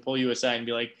editor doesn't pull you aside and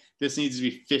be like, this needs to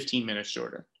be 15 minutes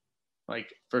shorter.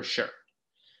 Like, for sure.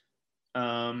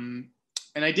 And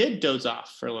I did doze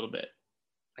off for a little bit.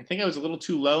 I think I was a little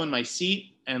too low in my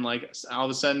seat, and like all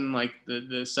of a sudden, like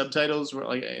the subtitles were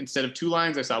like, instead of 2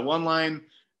 lines, I saw 1 line,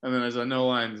 and then I saw no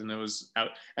lines, and it was out.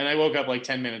 And I woke up like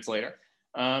 10 minutes later.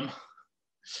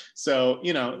 So,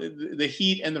 the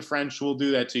heat and the French will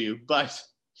do that to you, but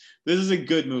this is a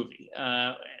good movie.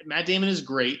 Matt Damon is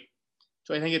great.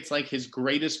 So I think it's like his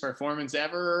greatest performance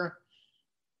ever.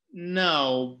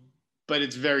 No, but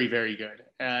it's very, very good.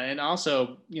 And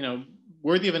also,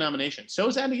 worthy of a nomination. So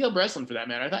is Abigail Breslin, for that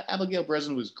matter. I thought Abigail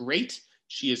Breslin was great.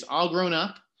 She is all grown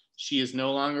up. She is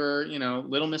no longer,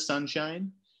 Little Miss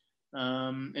Sunshine.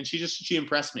 And she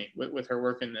impressed me with her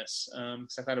work in this.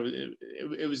 Because I thought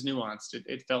it was nuanced.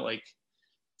 It felt like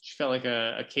she felt like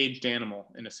a caged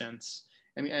animal in a sense.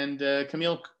 And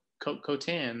Camille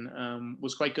Cotan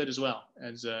was quite good as well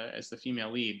as the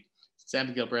female lead.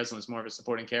 Abigail Breslin is more of a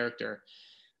supporting character.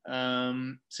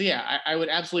 So yeah, I would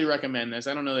absolutely recommend this.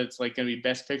 I don't know that it's like going to be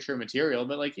best picture material,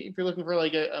 but like if you're looking for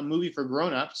like a movie for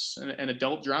grown-ups, an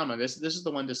adult drama, this is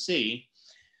the one to see.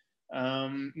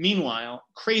 Meanwhile,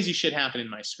 crazy shit happened in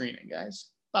my screening,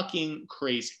 guys. Fucking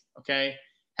crazy. Okay.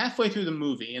 Halfway through the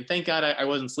movie, and thank God I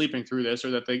wasn't sleeping through this,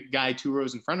 or that the guy 2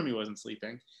 rows in front of me wasn't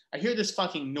sleeping. I hear this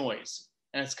fucking noise,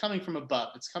 and it's coming from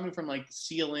above. It's coming from like the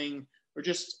ceiling or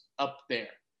just up there.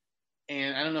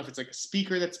 And I don't know if it's like a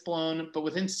speaker that's blown, but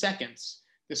within seconds,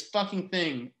 this fucking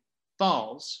thing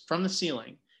falls from the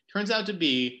ceiling. Turns out to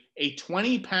be a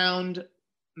 20-pound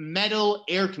metal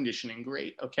air conditioning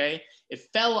grate, okay? It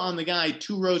fell on the guy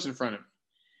 2 rows in front of me.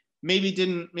 Maybe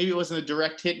it wasn't a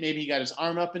direct hit. Maybe he got his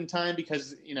arm up in time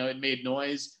because, it made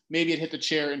noise. Maybe it hit the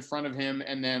chair in front of him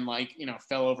and then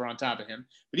fell over on top of him.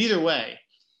 But either way,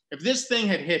 if this thing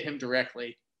had hit him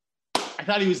directly, I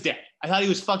thought he was dead. I thought he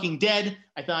was fucking dead.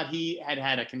 I thought he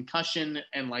had a concussion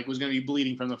and was going to be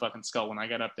bleeding from the fucking skull when I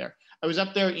got up there. I was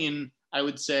up there in, I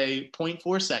would say,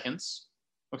 0.4 seconds.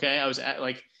 Okay. I was at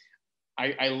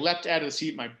I leapt out of the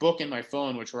seat, my book and my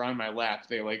phone, which were on my lap.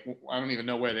 They I don't even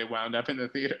know where they wound up in the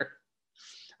theater.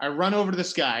 I run over to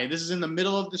this guy. This is in the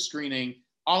middle of the screening.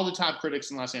 All the top critics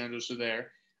in Los Angeles are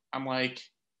there. I'm like,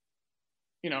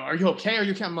 are you okay? Are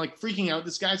you okay? I'm freaking out.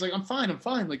 This guy's like, I'm fine.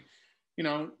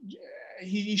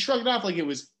 He shrugged it off like it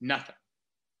was nothing.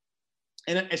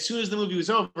 And as soon as the movie was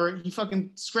over, he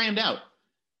fucking scrammed out.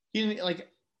 He didn't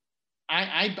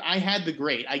I had the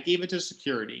grate. I gave it to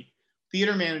security.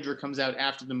 Theater manager comes out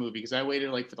after the movie because I waited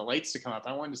for the lights to come up.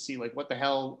 I wanted to see what the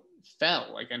hell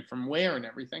fell, and from where and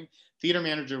everything. Theater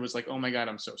manager was like, "Oh my God,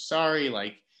 I'm so sorry.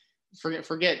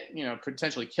 Forget,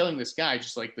 potentially killing this guy.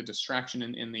 Just the distraction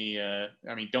in the,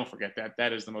 don't forget that.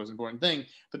 That is the most important thing.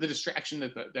 But the distraction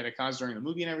that it caused during the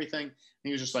movie and everything." And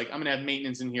he was just like, "I'm going to have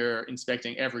maintenance in here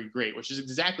inspecting every grate," which is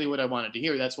exactly what I wanted to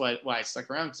hear. That's why I stuck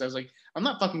around, because I was like, I'm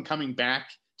not fucking coming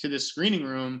back to this screening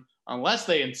room unless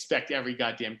they inspect every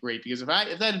goddamn grate. Because if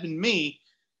that had been me,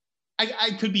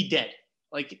 I could be dead.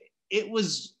 It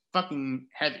was fucking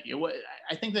heavy.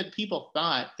 I think that people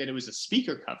thought that it was a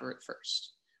speaker cover at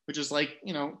first, which is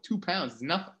 2 pounds. It's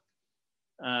nothing.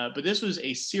 But this was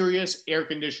a serious air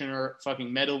conditioner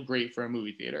fucking metal grate for a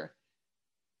movie theater.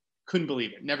 Couldn't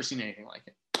believe it. Never seen anything like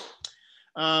it.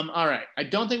 All right. I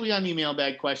don't think we got any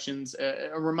mailbag questions.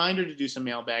 A reminder to do some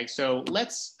mailbag. So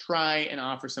let's try and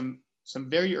offer some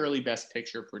very early best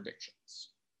picture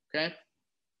predictions. Okay.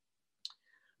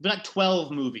 We've got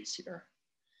 12 movies here.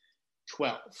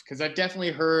 12. Because I've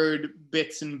definitely heard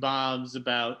bits and bobs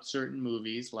about certain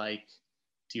movies like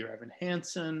Dear Evan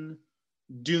Hansen,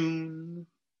 Dune,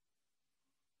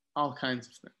 all kinds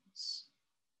of things.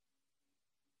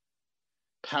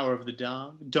 Power of the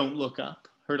Dog, Don't Look Up.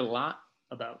 Heard a lot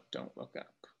about Don't Look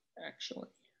Up, actually.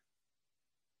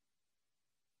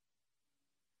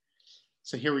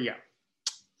 So here we go.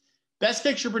 Best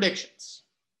picture predictions.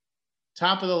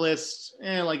 Top of the list,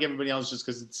 like everybody else, just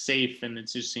because it's safe and it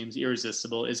just seems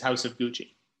irresistible, is House of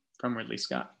Gucci from Ridley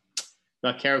Scott.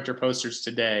 Got character posters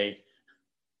today.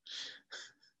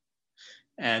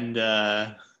 And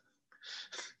never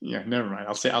mind.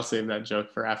 I'll save that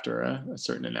joke for after a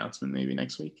certain announcement, maybe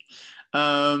next week.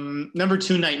 Number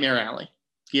 2, Nightmare Alley,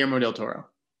 Guillermo del Toro.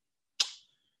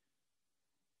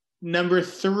 Number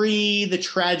 3, The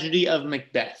Tragedy of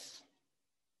Macbeth.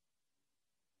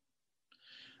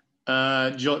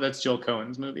 That's Joel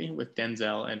Coen's movie with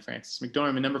Denzel and Frances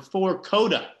McDormand. Number 4,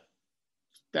 Coda.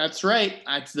 That's right.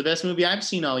 It's the best movie I've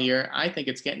seen all year. I think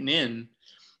it's getting in.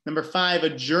 Number 5, A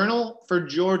Journal for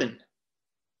Jordan.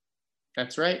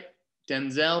 That's right.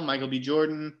 Denzel, Michael B.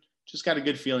 Jordan. Just got a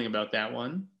good feeling about that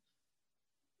one.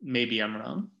 Maybe I'm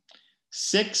wrong.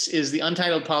 6 is the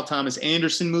untitled Paul Thomas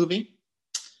Anderson movie,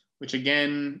 which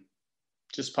again,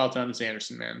 just Paul Thomas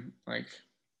Anderson, man.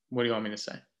 What do you want me to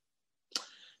say?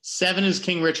 7 is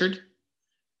King Richard.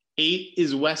 8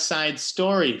 is West Side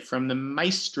Story from the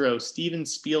maestro Steven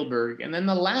Spielberg. And then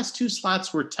the last 2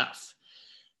 slots were tough.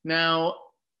 Now,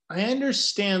 I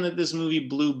understand that this movie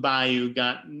Blue Bayou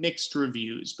got mixed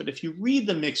reviews, but if you read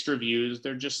the mixed reviews,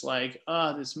 they're just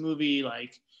this movie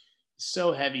is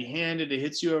so heavy-handed, it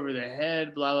hits you over the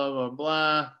head, blah, blah, blah,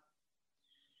 blah.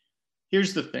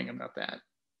 Here's the thing about that.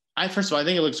 First of all, I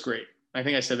think it looks great. I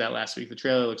think I said that last week. The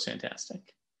trailer looks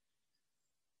fantastic.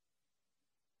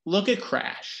 Look at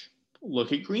Crash.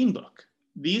 Look at Green Book.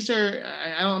 These are,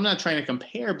 I'm not trying to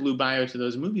compare Blue Bayou to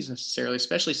those movies necessarily,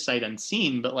 especially sight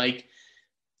unseen, but like,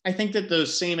 I think that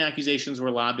those same accusations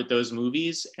were lobbed at those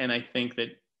movies, and I think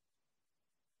that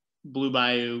Blue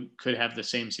Bayou could have the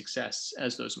same success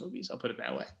as those movies. I'll put it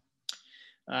that way.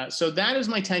 So that is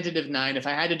my tentative 9. If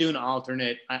I had to do an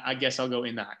alternate, I guess I'll go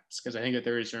In the Heights, because I think that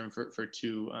there is room for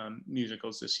 2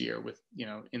 musicals this year with,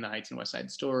 In the Heights and West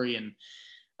Side Story. And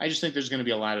I just think there's going to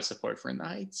be a lot of support for In the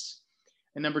Heights.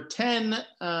 And number 10,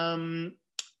 I'm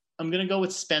going to go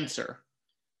with Spencer,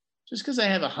 just because I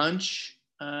have a hunch.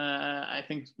 I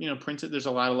think, there's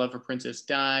a lot of love for Princess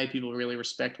Di. People really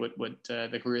respect what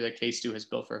the career that Kay Stu has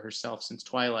built for herself since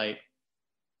Twilight.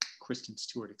 Kristen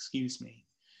Stewart, excuse me.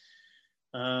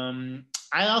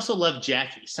 I also love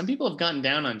Jackie. Some people have gotten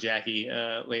down on Jackie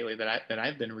lately that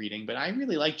I've been reading, but I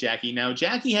really like Jackie. Now,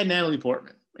 Jackie had Natalie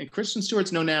Portman, and Kristen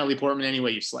Stewart's no Natalie Portman any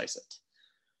way you slice it.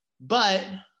 But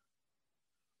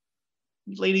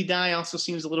Lady Di also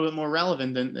seems a little bit more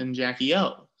relevant than Jackie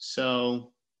O.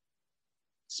 So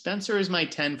Spencer is my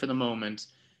 10 for the moment.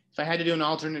 If I had to do an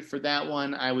alternate for that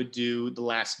one, I would do The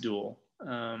Last Duel,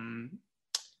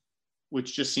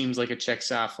 which just seems like it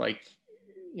checks off like,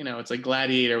 it's like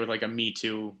Gladiator with like a Me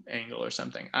Too angle or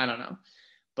something. I don't know.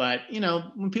 But,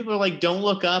 when people are like, don't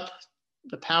look up,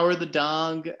 The Power of the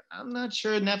Dog, I'm not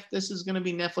sure this is going to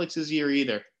be Netflix's year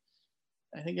either.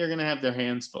 I think they're going to have their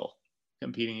hands full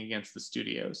competing against the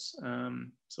studios.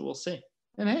 So we'll see.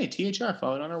 And hey, THR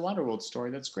followed on our Waterworld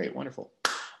story. That's great. Wonderful.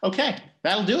 Okay,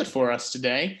 that'll do it for us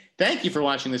today. Thank you for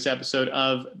watching this episode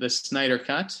of the Sneider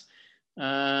Cut.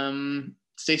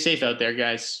 Stay safe out there,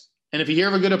 guys. And if you hear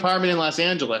of a good apartment in Los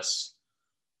Angeles,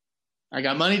 I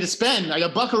got money to spend. I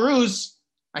got buckaroos.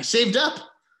 I saved up.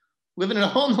 Living at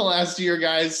home the last year,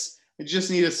 guys. I just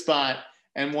need a spot,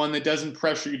 and one that doesn't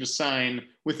pressure you to sign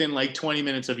within like 20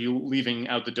 minutes of you leaving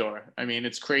out the door. I mean,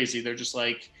 it's crazy. They're just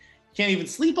like, you can't even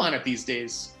sleep on it these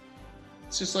days.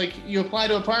 It's just like you apply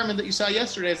to an apartment that you saw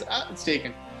yesterday. It's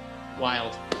taken.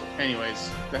 Wild. Anyways,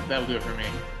 that'll do it for me.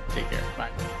 Take care.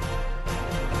 Bye.